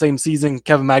 And that same season,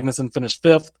 Kevin Magnussen finished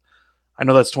 5th. I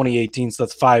know that's 2018, so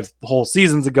that's 5 whole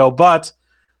seasons ago, but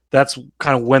that's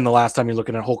kind of when the last time you're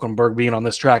looking at Hülkenberg being on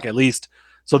this track at least.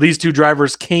 So these 2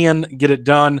 drivers can get it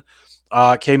done.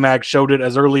 K-Mag showed it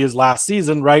as early as last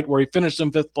season, right, where he finished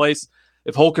in 5th place.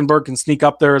 If Hülkenberg can sneak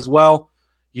up there as well,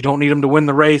 you don't need him to win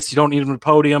the race. You don't need him to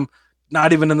podium,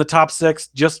 not even in the top 6,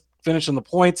 just finishing the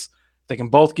points. They can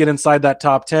both get inside that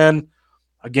top 10.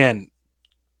 Again,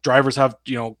 drivers have,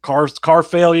 car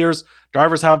failures.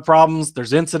 Drivers have problems.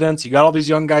 There's incidents. You got all these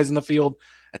young guys in the field.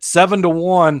 At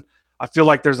 7-1, I feel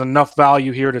like there's enough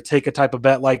value here to take a type of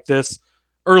bet like this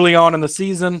early on in the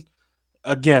season.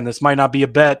 Again, this might not be a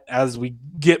bet as we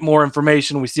get more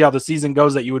information. We see how the season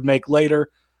goes that you would make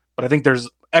later. But I think there's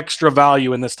extra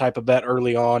value in this type of bet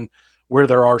early on where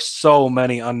there are so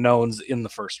many unknowns in the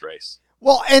first race.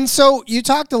 Well, and so you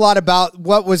talked a lot about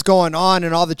what was going on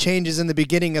and all the changes in the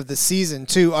beginning of the season,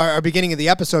 too, or beginning of the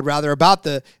episode, rather, about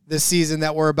the season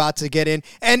that we're about to get in.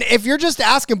 And if you're just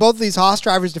asking both of these Haas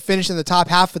drivers to finish in the top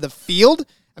half of the field,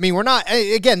 we're not,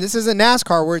 again, this isn't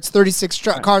NASCAR where it's 36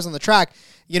 cars on the track.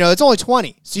 It's only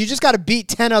 20. So you just got to beat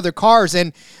 10 other cars.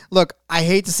 And look, I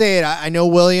hate to say it. I know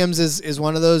Williams is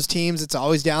one of those teams. It's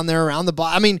always down there around the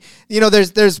bottom.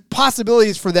 There's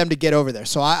possibilities for them to get over there.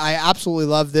 So I absolutely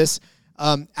love this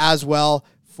as well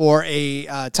for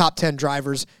a top 10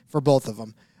 drivers for both of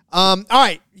them. All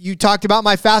right. You talked about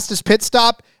my fastest pit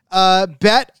stop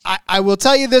bet. I will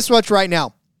tell you this much right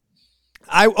now.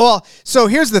 So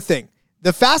here's the thing.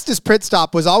 The fastest pit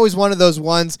stop was always one of those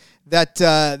ones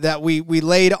that we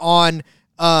laid on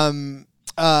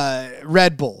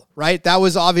Red Bull, right? That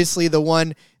was obviously the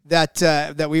one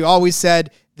that we always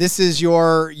said, this is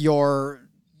your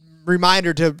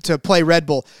reminder to play Red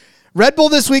Bull. Red Bull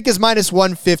this week is minus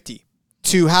 150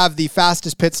 to have the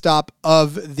fastest pit stop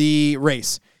of the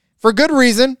race. For good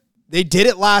reason. They did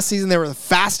it last season. They were the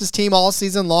fastest team all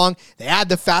season long. They had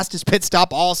the fastest pit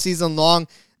stop all season long.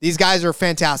 These guys are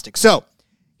fantastic. So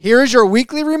here is your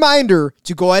weekly reminder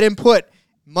to go ahead and put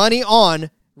money on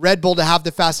Red Bull to have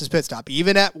the fastest pit stop,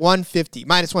 even at 150,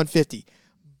 minus 150.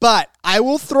 But I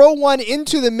will throw one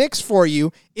into the mix for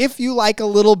you if you like a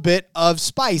little bit of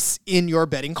spice in your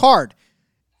betting card.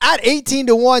 At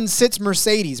 18-1 sits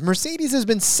Mercedes. Mercedes has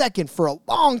been second for a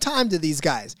long time to these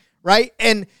guys, right?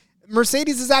 And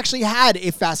Mercedes has actually had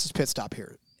a fastest pit stop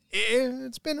here.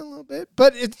 It's been a little bit,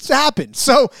 but it's happened.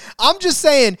 So I'm just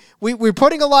saying we're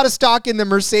putting a lot of stock in the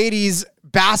Mercedes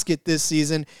basket this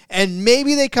season, and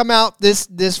maybe they come out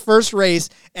this first race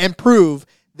and prove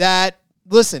that,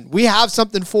 listen, we have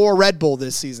something for Red Bull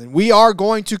this season. We are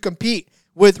going to compete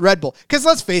with Red Bull. Because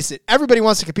let's face it, everybody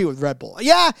wants to compete with Red Bull.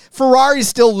 Yeah, Ferrari's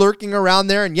still lurking around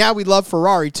there, and yeah, we love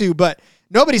Ferrari too, but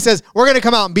nobody says we're going to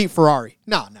come out and beat Ferrari.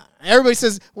 No. Everybody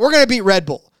says we're going to beat Red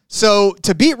Bull. So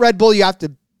to beat Red Bull, you have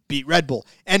to beat Red Bull.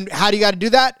 And how do you got to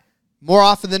do that? More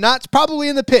often than not, it's probably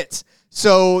in the pits.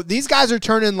 So these guys are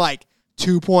turning like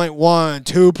 2.1,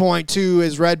 2.2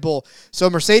 is Red Bull. So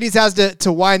Mercedes has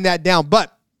to wind that down.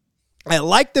 But I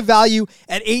like the value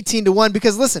at 18-1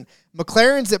 because, listen,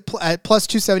 McLaren's at plus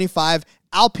 275,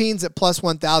 Alpine's at plus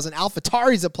 1,000,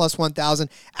 AlphaTauri's at plus 1,000,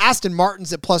 Aston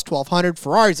Martin's at plus 1,200,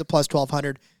 Ferrari's at plus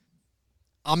 1,200.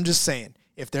 I'm just saying,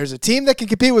 if there's a team that can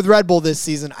compete with Red Bull this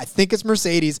season, I think it's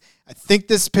Mercedes. I think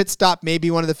this pit stop may be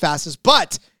one of the fastest,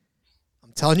 but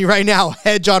I'm telling you right now,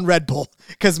 hedge on Red Bull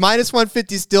because minus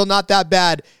 150 is still not that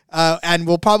bad, and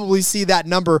we'll probably see that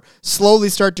number slowly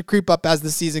start to creep up as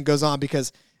the season goes on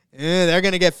because they're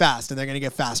going to get fast and they're going to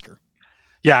get faster.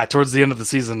 Yeah, towards the end of the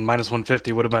season, minus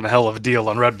 150 would have been a hell of a deal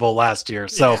on Red Bull last year.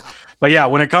 So, But yeah,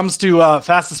 when it comes to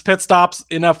fastest pit stops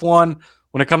in F1,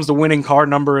 when it comes to winning car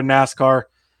number in NASCAR,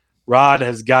 Rod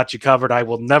has got you covered. I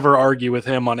will never argue with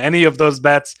him on any of those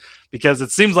bets because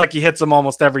it seems like he hits them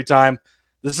almost every time.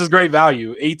 This is great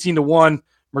value. 18-1,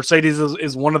 Mercedes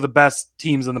is one of the best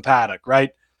teams in the paddock,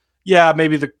 right? Yeah,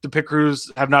 maybe the pit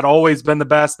crews have not always been the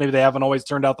best. Maybe they haven't always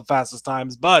turned out the fastest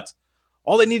times, but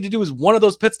all they need to do is one of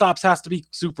those pit stops has to be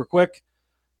super quick.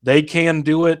 They can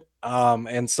do it,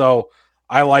 and so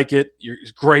I like it.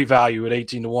 It's great value at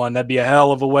 18-1. That'd be a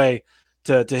hell of a way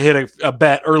to hit a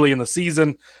bet early in the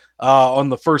season. On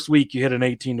the first week, you hit an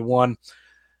 18-1.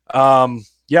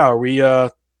 Yeah, are we time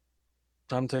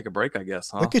to take a break, I guess,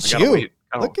 huh? Look at you.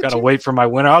 Gotta wait for my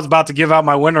winner. I was about to give out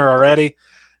my winner already,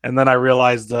 and then I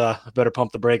realized I better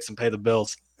pump the brakes and pay the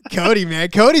bills. Cody, man.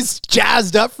 Cody's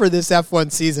jazzed up for this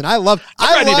F1 season. I'm ready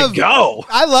to go.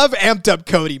 I love amped up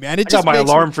Cody, man. I got my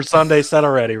alarm for Sunday set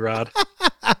already, Rod.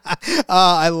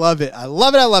 I love it. I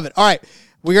love it. All right.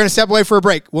 We're going to step away for a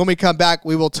break. When we come back,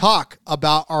 we will talk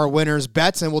about our winners'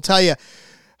 bets, and we'll tell you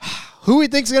who we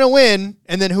think's going to win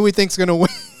and then who we think's going to win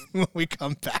when we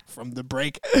come back from the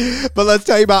break. But let's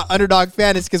tell you about Underdog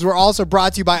Fantasy because we're also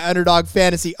brought to you by Underdog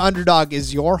Fantasy. Underdog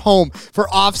is your home for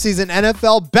off-season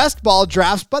NFL best ball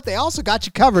drafts, but they also got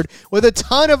you covered with a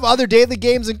ton of other daily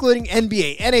games, including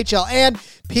NBA, NHL, and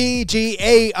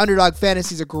PGA. Underdog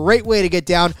Fantasy is a great way to get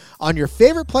down on your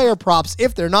favorite player props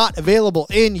if they're not available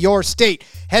in your state.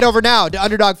 Head over now to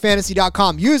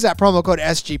UnderdogFantasy.com. Use that promo code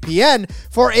SGPN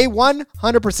for a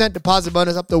 100% deposit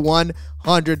bonus up to $100.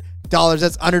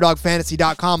 That's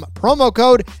UnderdogFantasy.com. Promo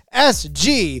code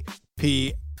SGPN.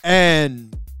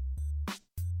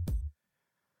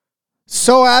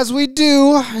 So as we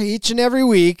do each and every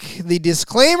week, the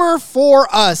disclaimer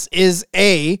for us is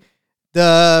the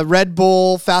Red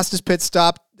Bull fastest pit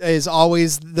stop is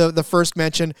always the first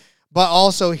mention, but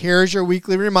also here's your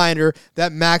weekly reminder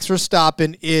that Max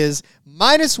Verstappen is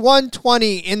minus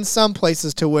 120 in some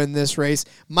places to win this race,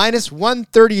 minus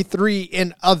 133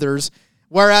 in others,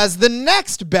 whereas the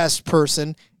next best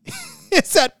person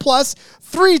is at plus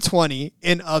 320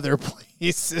 in other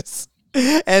places.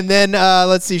 And then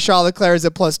let's see, Charles Leclerc is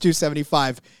at plus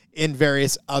 275 in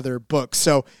various other books.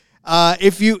 So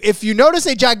if you notice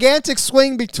a gigantic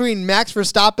swing between Max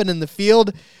Verstappen and the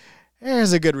field,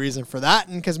 there's a good reason for that,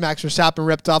 and because Max Verstappen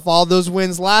ripped off all those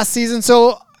wins last season.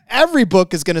 So every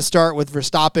book is going to start with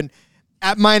Verstappen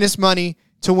at minus money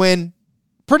to win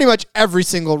pretty much every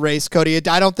single race, Cody.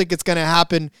 I don't think it's going to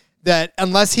happen that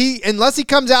unless he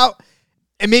comes out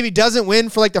and maybe doesn't win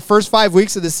for like the first 5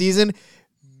 weeks of the season,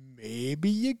 maybe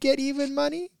you get even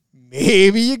money.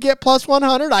 Maybe you get plus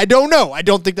 100. I don't know. I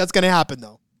don't think that's going to happen,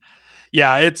 though.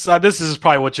 Yeah, it's this is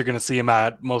probably what you're going to see him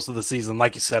at most of the season,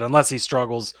 like you said, unless he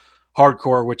struggles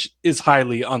hardcore, which is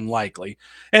highly unlikely.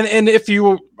 And if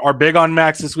you are big on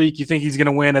Max this week, you think he's going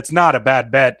to win, it's not a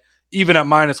bad bet. Even at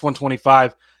minus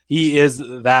 125, he is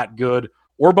that good.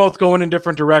 We're both going in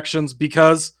different directions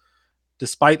because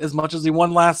despite as much as he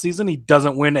won last season, he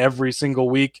doesn't win every single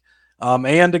week.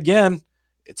 And again,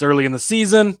 it's early in the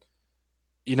season.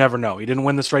 You never know. He didn't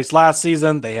win this race last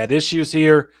season. They had issues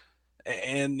here,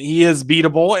 and he is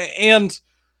beatable. And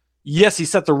yes, he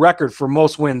set the record for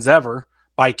most wins ever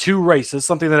by 2 races,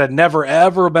 something that had never,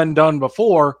 ever been done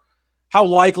before. How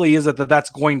likely is it that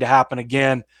that's going to happen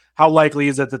again? How likely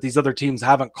is it that these other teams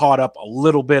haven't caught up a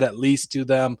little bit at least to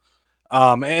them?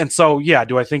 And so, yeah,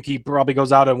 do I think he probably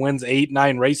goes out and wins 8,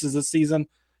 9 races this season?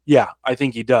 Yeah, I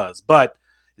think he does. But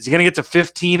is he going to get to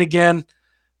 15 again?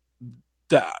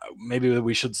 Maybe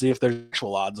we should see if there's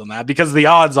actual odds on that, because the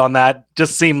odds on that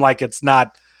just seem like it's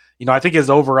not, I think his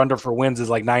over-under for wins is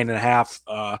like 9.5.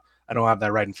 I don't have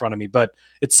that right in front of me, but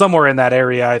it's somewhere in that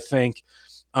area, I think.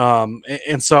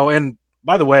 And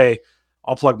by the way,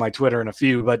 I'll plug my Twitter in a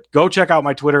few, but go check out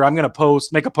my Twitter. I'm going to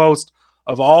make a post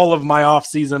of all of my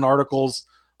off-season articles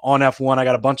on F1. I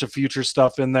got a bunch of future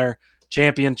stuff in there,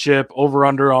 championship,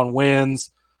 over-under on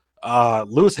wins.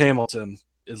 Lewis Hamilton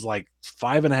is like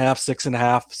 5.5,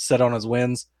 6.5 set on his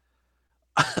wins.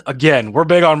 Again, we're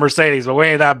big on Mercedes, but we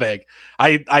ain't that big.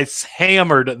 I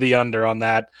hammered the under on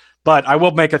that, but I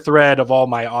will make a thread of all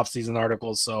my off-season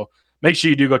articles. So make sure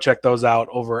you do go check those out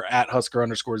over at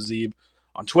Husker_Zeeb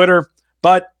on Twitter.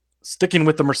 But sticking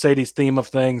with the Mercedes theme of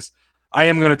things, I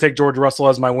am going to take George Russell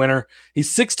as my winner.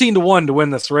 He's 16-1 to win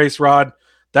this race, Rod.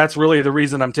 That's really the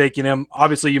reason I'm taking him.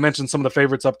 Obviously, you mentioned some of the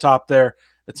favorites up top there.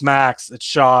 It's Max, it's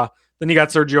Shaw. Then you got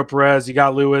Sergio Perez, you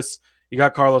got Lewis, you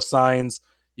got Carlos Sainz,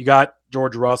 you got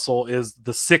George Russell is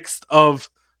the 6th of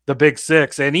the big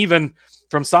 6. And even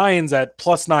from Sainz at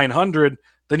plus 900,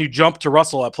 then you jump to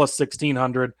Russell at plus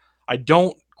 1,600. I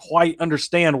don't quite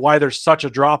understand why there's such a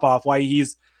drop-off, why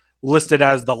he's listed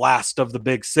as the last of the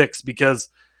big 6, because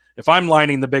if I'm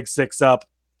lining the big 6 up,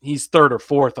 he's 3rd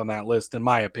or 4th on that list, in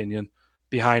my opinion,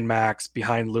 behind Max,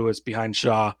 behind Lewis, behind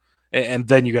Shaw, and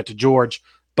then you get to George.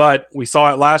 But we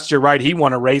saw it last year, right? He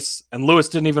won a race, and Lewis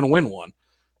didn't even win one.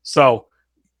 So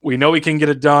we know he can get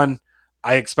it done.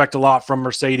 I expect a lot from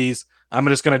Mercedes. I'm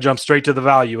just going to jump straight to the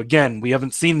value. Again, we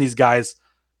haven't seen these guys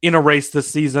in a race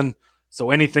this season,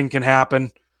 so anything can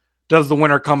happen. Does the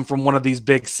winner come from one of these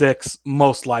big 6?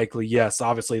 Most likely, yes.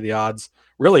 Obviously, the odds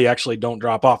really actually don't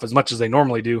drop off as much as they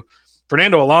normally do.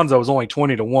 Fernando Alonso is only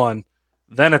 20-1.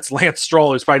 Then it's Lance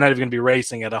Stroll, who's probably not even going to be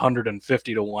racing at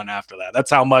 150-1 after that.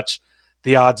 That's how much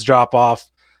the odds drop off.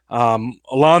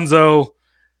 Alonso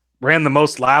ran the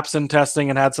most laps in testing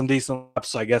and had some decent laps,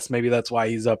 so I guess maybe that's why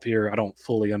he's up here. I don't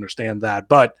fully understand that.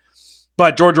 But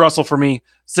George Russell for me,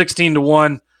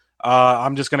 16-1.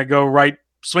 I'm just going to go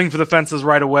swing for the fences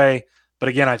right away. But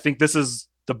again, I think this is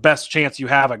the best chance you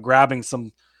have at grabbing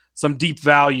some deep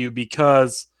value,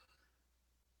 because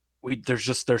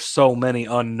there's so many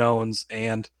unknowns,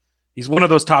 and he's one of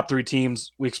those top 3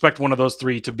 teams. We expect one of those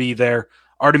 3 to be there.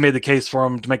 Already made the case for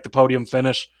him to make the podium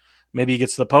finish. Maybe he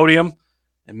gets to the podium,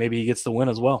 and maybe he gets the win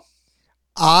as well.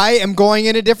 I am going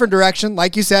in a different direction.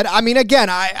 Like you said, I mean, again,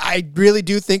 I really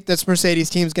do think this Mercedes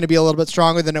team is going to be a little bit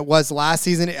stronger than it was last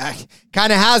season. It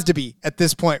kind of has to be at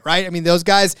this point, right? I mean, those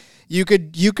guys, you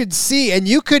could see and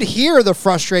you could hear the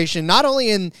frustration, not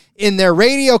only in their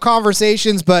radio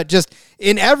conversations, but just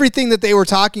in everything that they were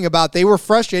talking about. They were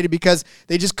frustrated because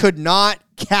they just could not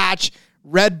catch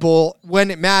Red Bull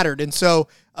when it mattered. And so,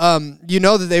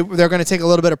 that they're going to take a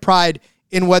little bit of pride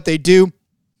in what they do.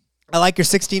 I like your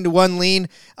 16-1 lean,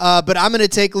 but I'm going to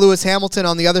take Lewis Hamilton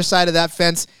on the other side of that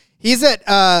fence. He's at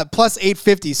plus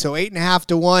 850, so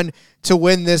 8.5-1 to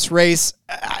win this race.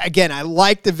 Again, I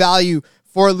like the value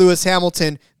for Lewis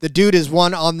Hamilton. The dude has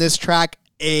won on this track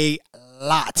a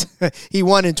lot. He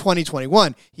won in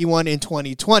 2021. He won in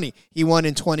 2020. He won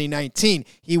in 2019.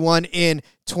 He won in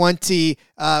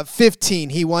 2015.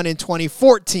 He won in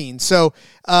 2014. So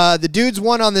the dude's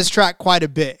won on this track quite a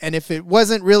bit. And if it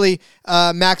wasn't really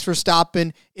Max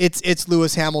Verstappen, it's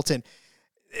Lewis Hamilton.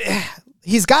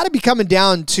 He's got to be coming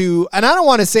down to, and I don't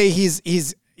want to say he's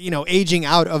aging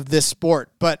out of this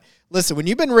sport, but listen, when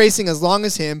you've been racing as long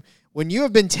as him, when you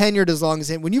have been tenured as long as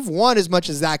him, when you've won as much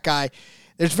as that guy,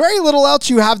 there's very little else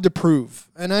you have to prove.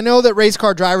 And I know that race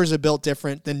car drivers are built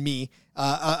different than me,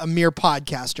 a mere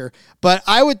podcaster. But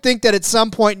I would think that at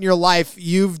some point in your life,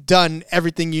 you've done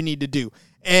everything you need to do.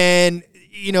 And,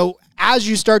 as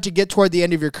you start to get toward the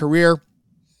end of your career,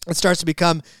 it starts to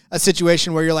become a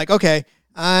situation where you're like, okay,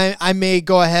 I may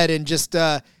go ahead and just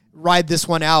ride this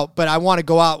one out, but I want to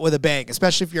go out with a bang,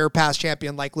 especially if you're a past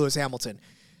champion like Lewis Hamilton.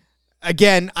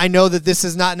 Again, I know that this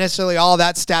is not necessarily all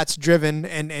that stats driven,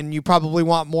 and you probably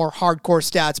want more hardcore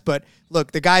stats, but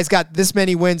look, the guy's got this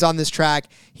many wins on this track.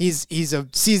 He's a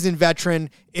seasoned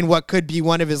veteran in what could be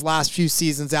one of his last few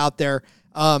seasons out there.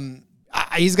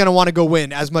 He's going to want to go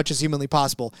win as much as humanly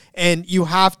possible, and you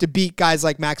have to beat guys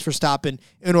like Max Verstappen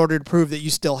in order to prove that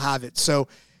you still have it. So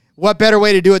what better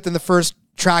way to do it than the first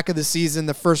track of the season,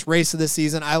 the first race of the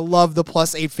season? I love the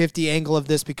plus 850 angle of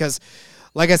this because,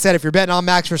 like I said, if you're betting on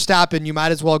Max Verstappen, you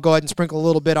might as well go ahead and sprinkle a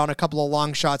little bit on a couple of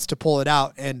long shots to pull it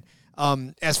out. And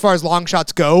as far as long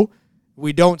shots go,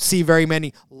 we don't see very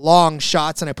many long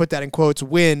shots, and I put that in quotes,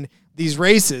 win these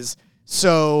races.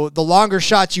 So the longer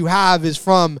shots you have is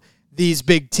from these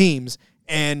big teams.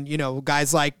 And,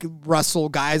 guys like Russell,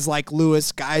 guys like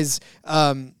Lewis, guys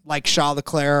like Charles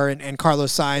Leclerc and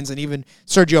Carlos Sainz, and even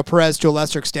Sergio Perez to a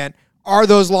lesser extent, are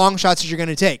those long shots that you're going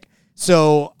to take.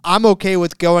 So I'm okay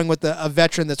with going with a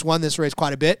veteran that's won this race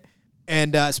quite a bit,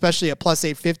 and especially at plus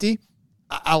 850.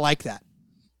 I like that.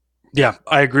 Yeah,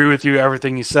 I agree with you,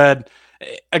 everything you said.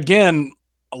 Again,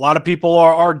 a lot of people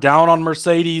are down on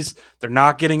Mercedes. They're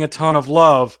not getting a ton of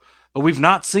love, but we've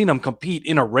not seen them compete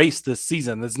in a race this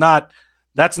season.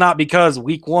 That's not because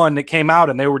week one it came out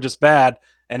and they were just bad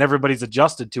and everybody's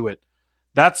adjusted to it.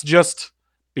 That's just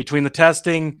between the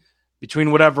testing,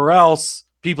 between whatever else,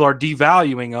 people are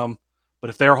devaluing them. But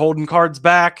if they're holding cards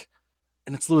back,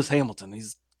 and it's Lewis Hamilton,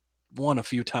 he's won a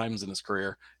few times in his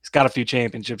career. He's got a few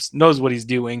championships, knows what he's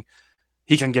doing.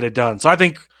 He can get it done. So I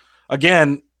think,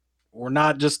 again, we're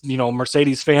not just,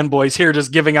 Mercedes fanboys here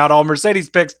just giving out all Mercedes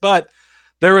picks, but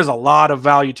there is a lot of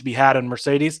value to be had in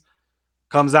Mercedes.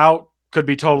 Comes out, could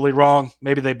be totally wrong.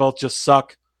 Maybe they both just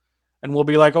suck. And we'll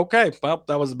be like, okay, well,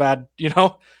 that was bad,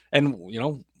 And,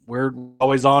 we're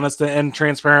always honest and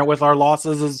transparent with our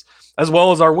losses as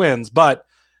well as our wins. But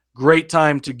great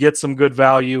time to get some good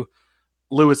value.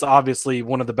 Lewis, obviously,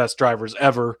 one of the best drivers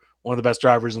ever, one of the best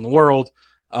drivers in the world.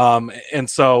 And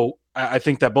so I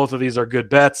think that both of these are good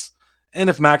bets. And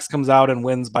if Max comes out and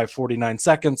wins by 49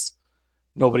 seconds,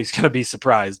 nobody's going to be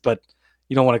surprised. But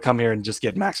you don't want to come here and just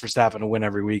get Max Verstappen to win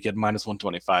every week at minus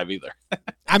 125 either.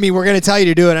 I mean, we're going to tell you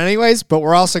to do it anyways, but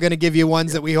we're also going to give you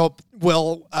ones that we hope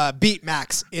will beat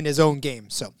Max in his own game.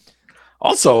 So,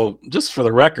 also, just for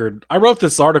the record, I wrote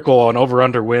this article on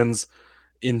over-under wins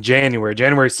in January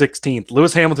 16th.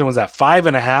 Lewis Hamilton was at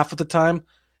 5.5 at the time.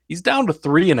 He's down to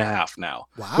 3.5 now,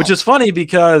 wow. Which is funny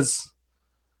because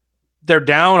they're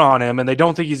down on him and they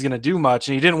don't think he's going to do much.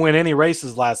 And he didn't win any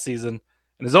races last season.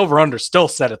 And his over-under still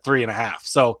set at 3.5.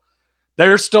 So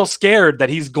they're still scared that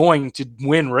he's going to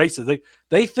win races.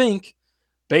 They think,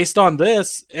 based on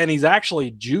this, and he's actually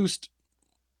juiced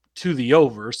to the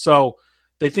over. So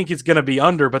they think he's going to be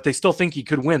under, but they still think he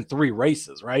could win 3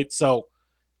 races, right? So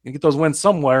you get those wins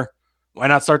somewhere. Why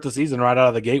not start the season right out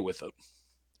of the gate with it?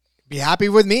 Be happy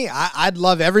with me. I'd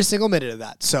love every single minute of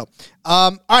that. So,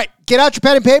 all right, get out your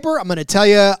pen and paper. I'm going to tell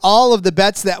you all of the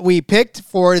bets that we picked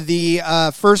for the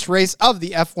first race of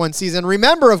the F1 season.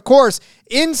 Remember, of course,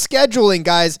 in scheduling,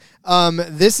 guys,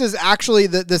 this is actually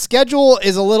the schedule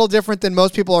is a little different than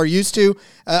most people are used to,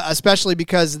 especially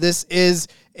because this is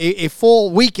a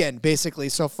full weekend, basically.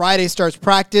 So Friday starts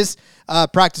practice.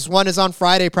 Practice 1 is on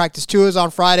Friday. Practice 2 is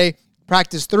on Friday.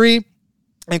 Practice 3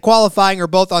 and qualifying are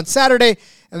both on Saturday.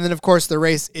 And then, of course, the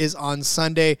race is on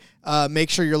Sunday. Make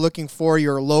sure you're looking for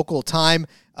your local time.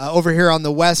 Over here on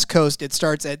the West Coast, it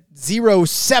starts at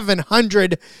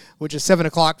 0700, which is 7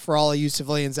 o'clock for all of you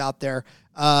civilians out there.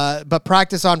 But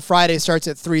practice on Friday starts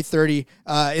at 3:30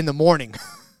 in the morning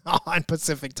on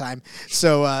Pacific time.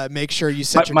 So make sure you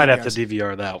set your might DVRs. have to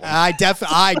DVR that one. I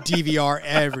DVR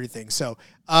everything. So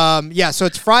so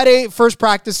it's Friday first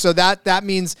practice. So that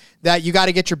means that you got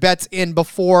to get your bets in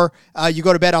before you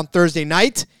go to bed on Thursday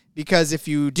night, because if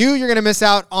you do, you're going to miss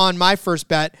out on my first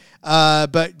bet.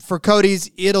 But for Cody's,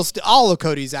 all of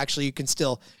Cody's actually, you can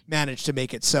still manage to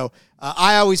make it. So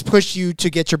I always push you to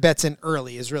get your bets in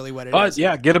early is really what it is.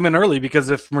 Yeah, get them in early, because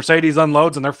if Mercedes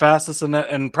unloads and they're fastest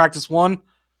in practice 1,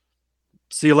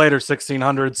 see you later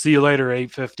 1600, see you later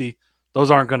 850. Those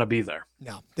aren't going to be there.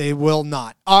 No, they will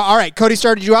not. All right, Cody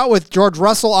started you out with George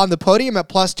Russell on the podium at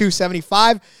plus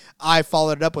 275. I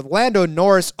followed it up with Lando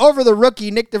Norris over the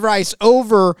rookie Nick DeVries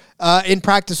over in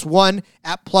practice 1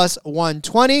 at plus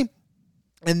 120.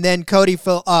 And then Cody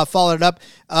followed it up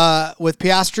with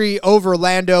Piastri over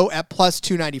Lando at plus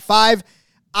 295.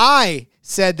 I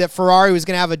said that Ferrari was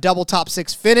going to have a double top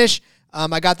 6 finish.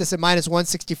 I got this at minus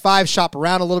 165. Shop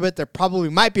around a little bit. There probably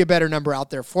might be a better number out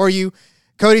there for you.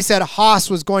 Cody said Haas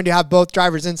was going to have both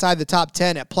drivers inside the top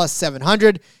 10 at plus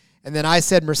 700. And then I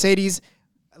said Mercedes.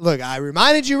 Look, I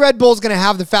reminded you Red Bull's going to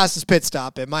have the fastest pit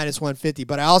stop at minus 150,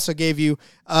 but I also gave you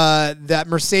that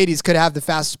Mercedes could have the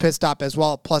fastest pit stop as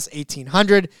well at plus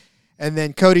 1,800. And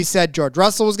then Cody said George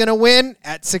Russell was going to win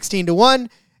at 16-1.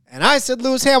 And I said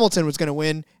Lewis Hamilton was going to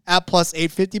win at plus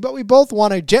 850. But we both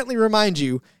want to gently remind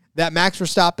you that Max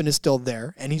Verstappen is still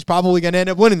there, and he's probably going to end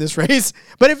up winning this race.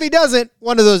 But if he doesn't,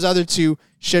 one of those other two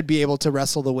should be able to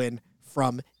wrestle the win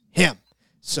from him.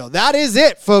 So that is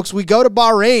it, folks. We go to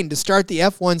Bahrain to start the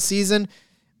F1 season.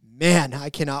 Man, I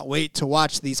cannot wait to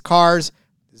watch these cars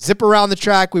zip around the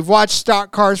track. We've watched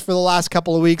stock cars for the last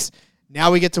couple of weeks.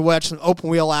 Now we get to watch some open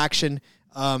wheel action.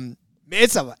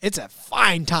 It's a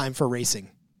fine time for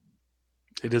racing.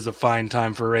 It is a fine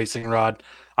time for racing, Rod.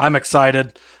 I'm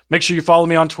excited. Make sure you follow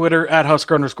me on Twitter at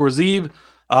Husker_Zeeb.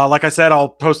 Like I said, I'll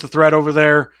post a thread over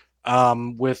there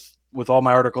with all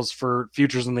my articles for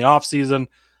futures in the off season.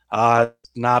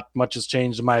 Not much has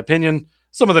changed in my opinion.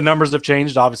 Some of the numbers have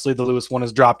changed. Obviously, the Lewis one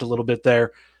has dropped a little bit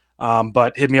there.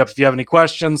 But hit me up if you have any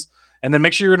questions. And then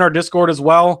make sure you're in our Discord as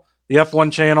well, the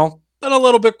F1 channel. Been a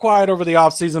little bit quiet over the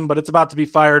off season, but it's about to be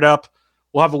fired up.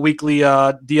 We'll have a weekly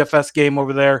DFS game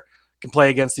over there. Can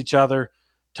play against each other,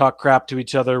 talk crap to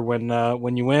each other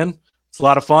when you win. It's a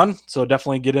lot of fun, so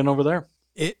definitely get in over there.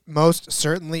 It most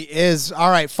certainly is.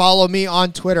 All right, follow me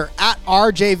on Twitter at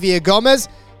RJ Villagomez.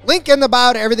 Link in the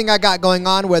bio to everything I got going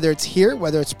on, whether it's here,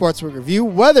 whether it's Sportsbook Review,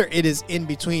 whether it is in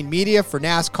between media for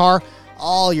NASCAR,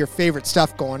 all your favorite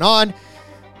stuff going on.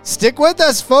 Stick with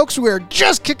us, folks. We're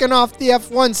just kicking off the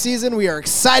F1 season. We are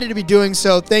excited to be doing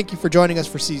so. Thank you for joining us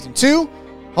for Season 2.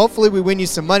 Hopefully we win you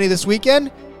some money this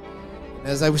weekend.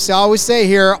 As I always say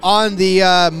here on the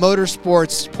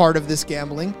motorsports part of this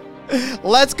gambling,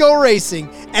 let's go racing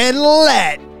and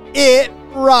let it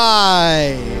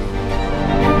ride.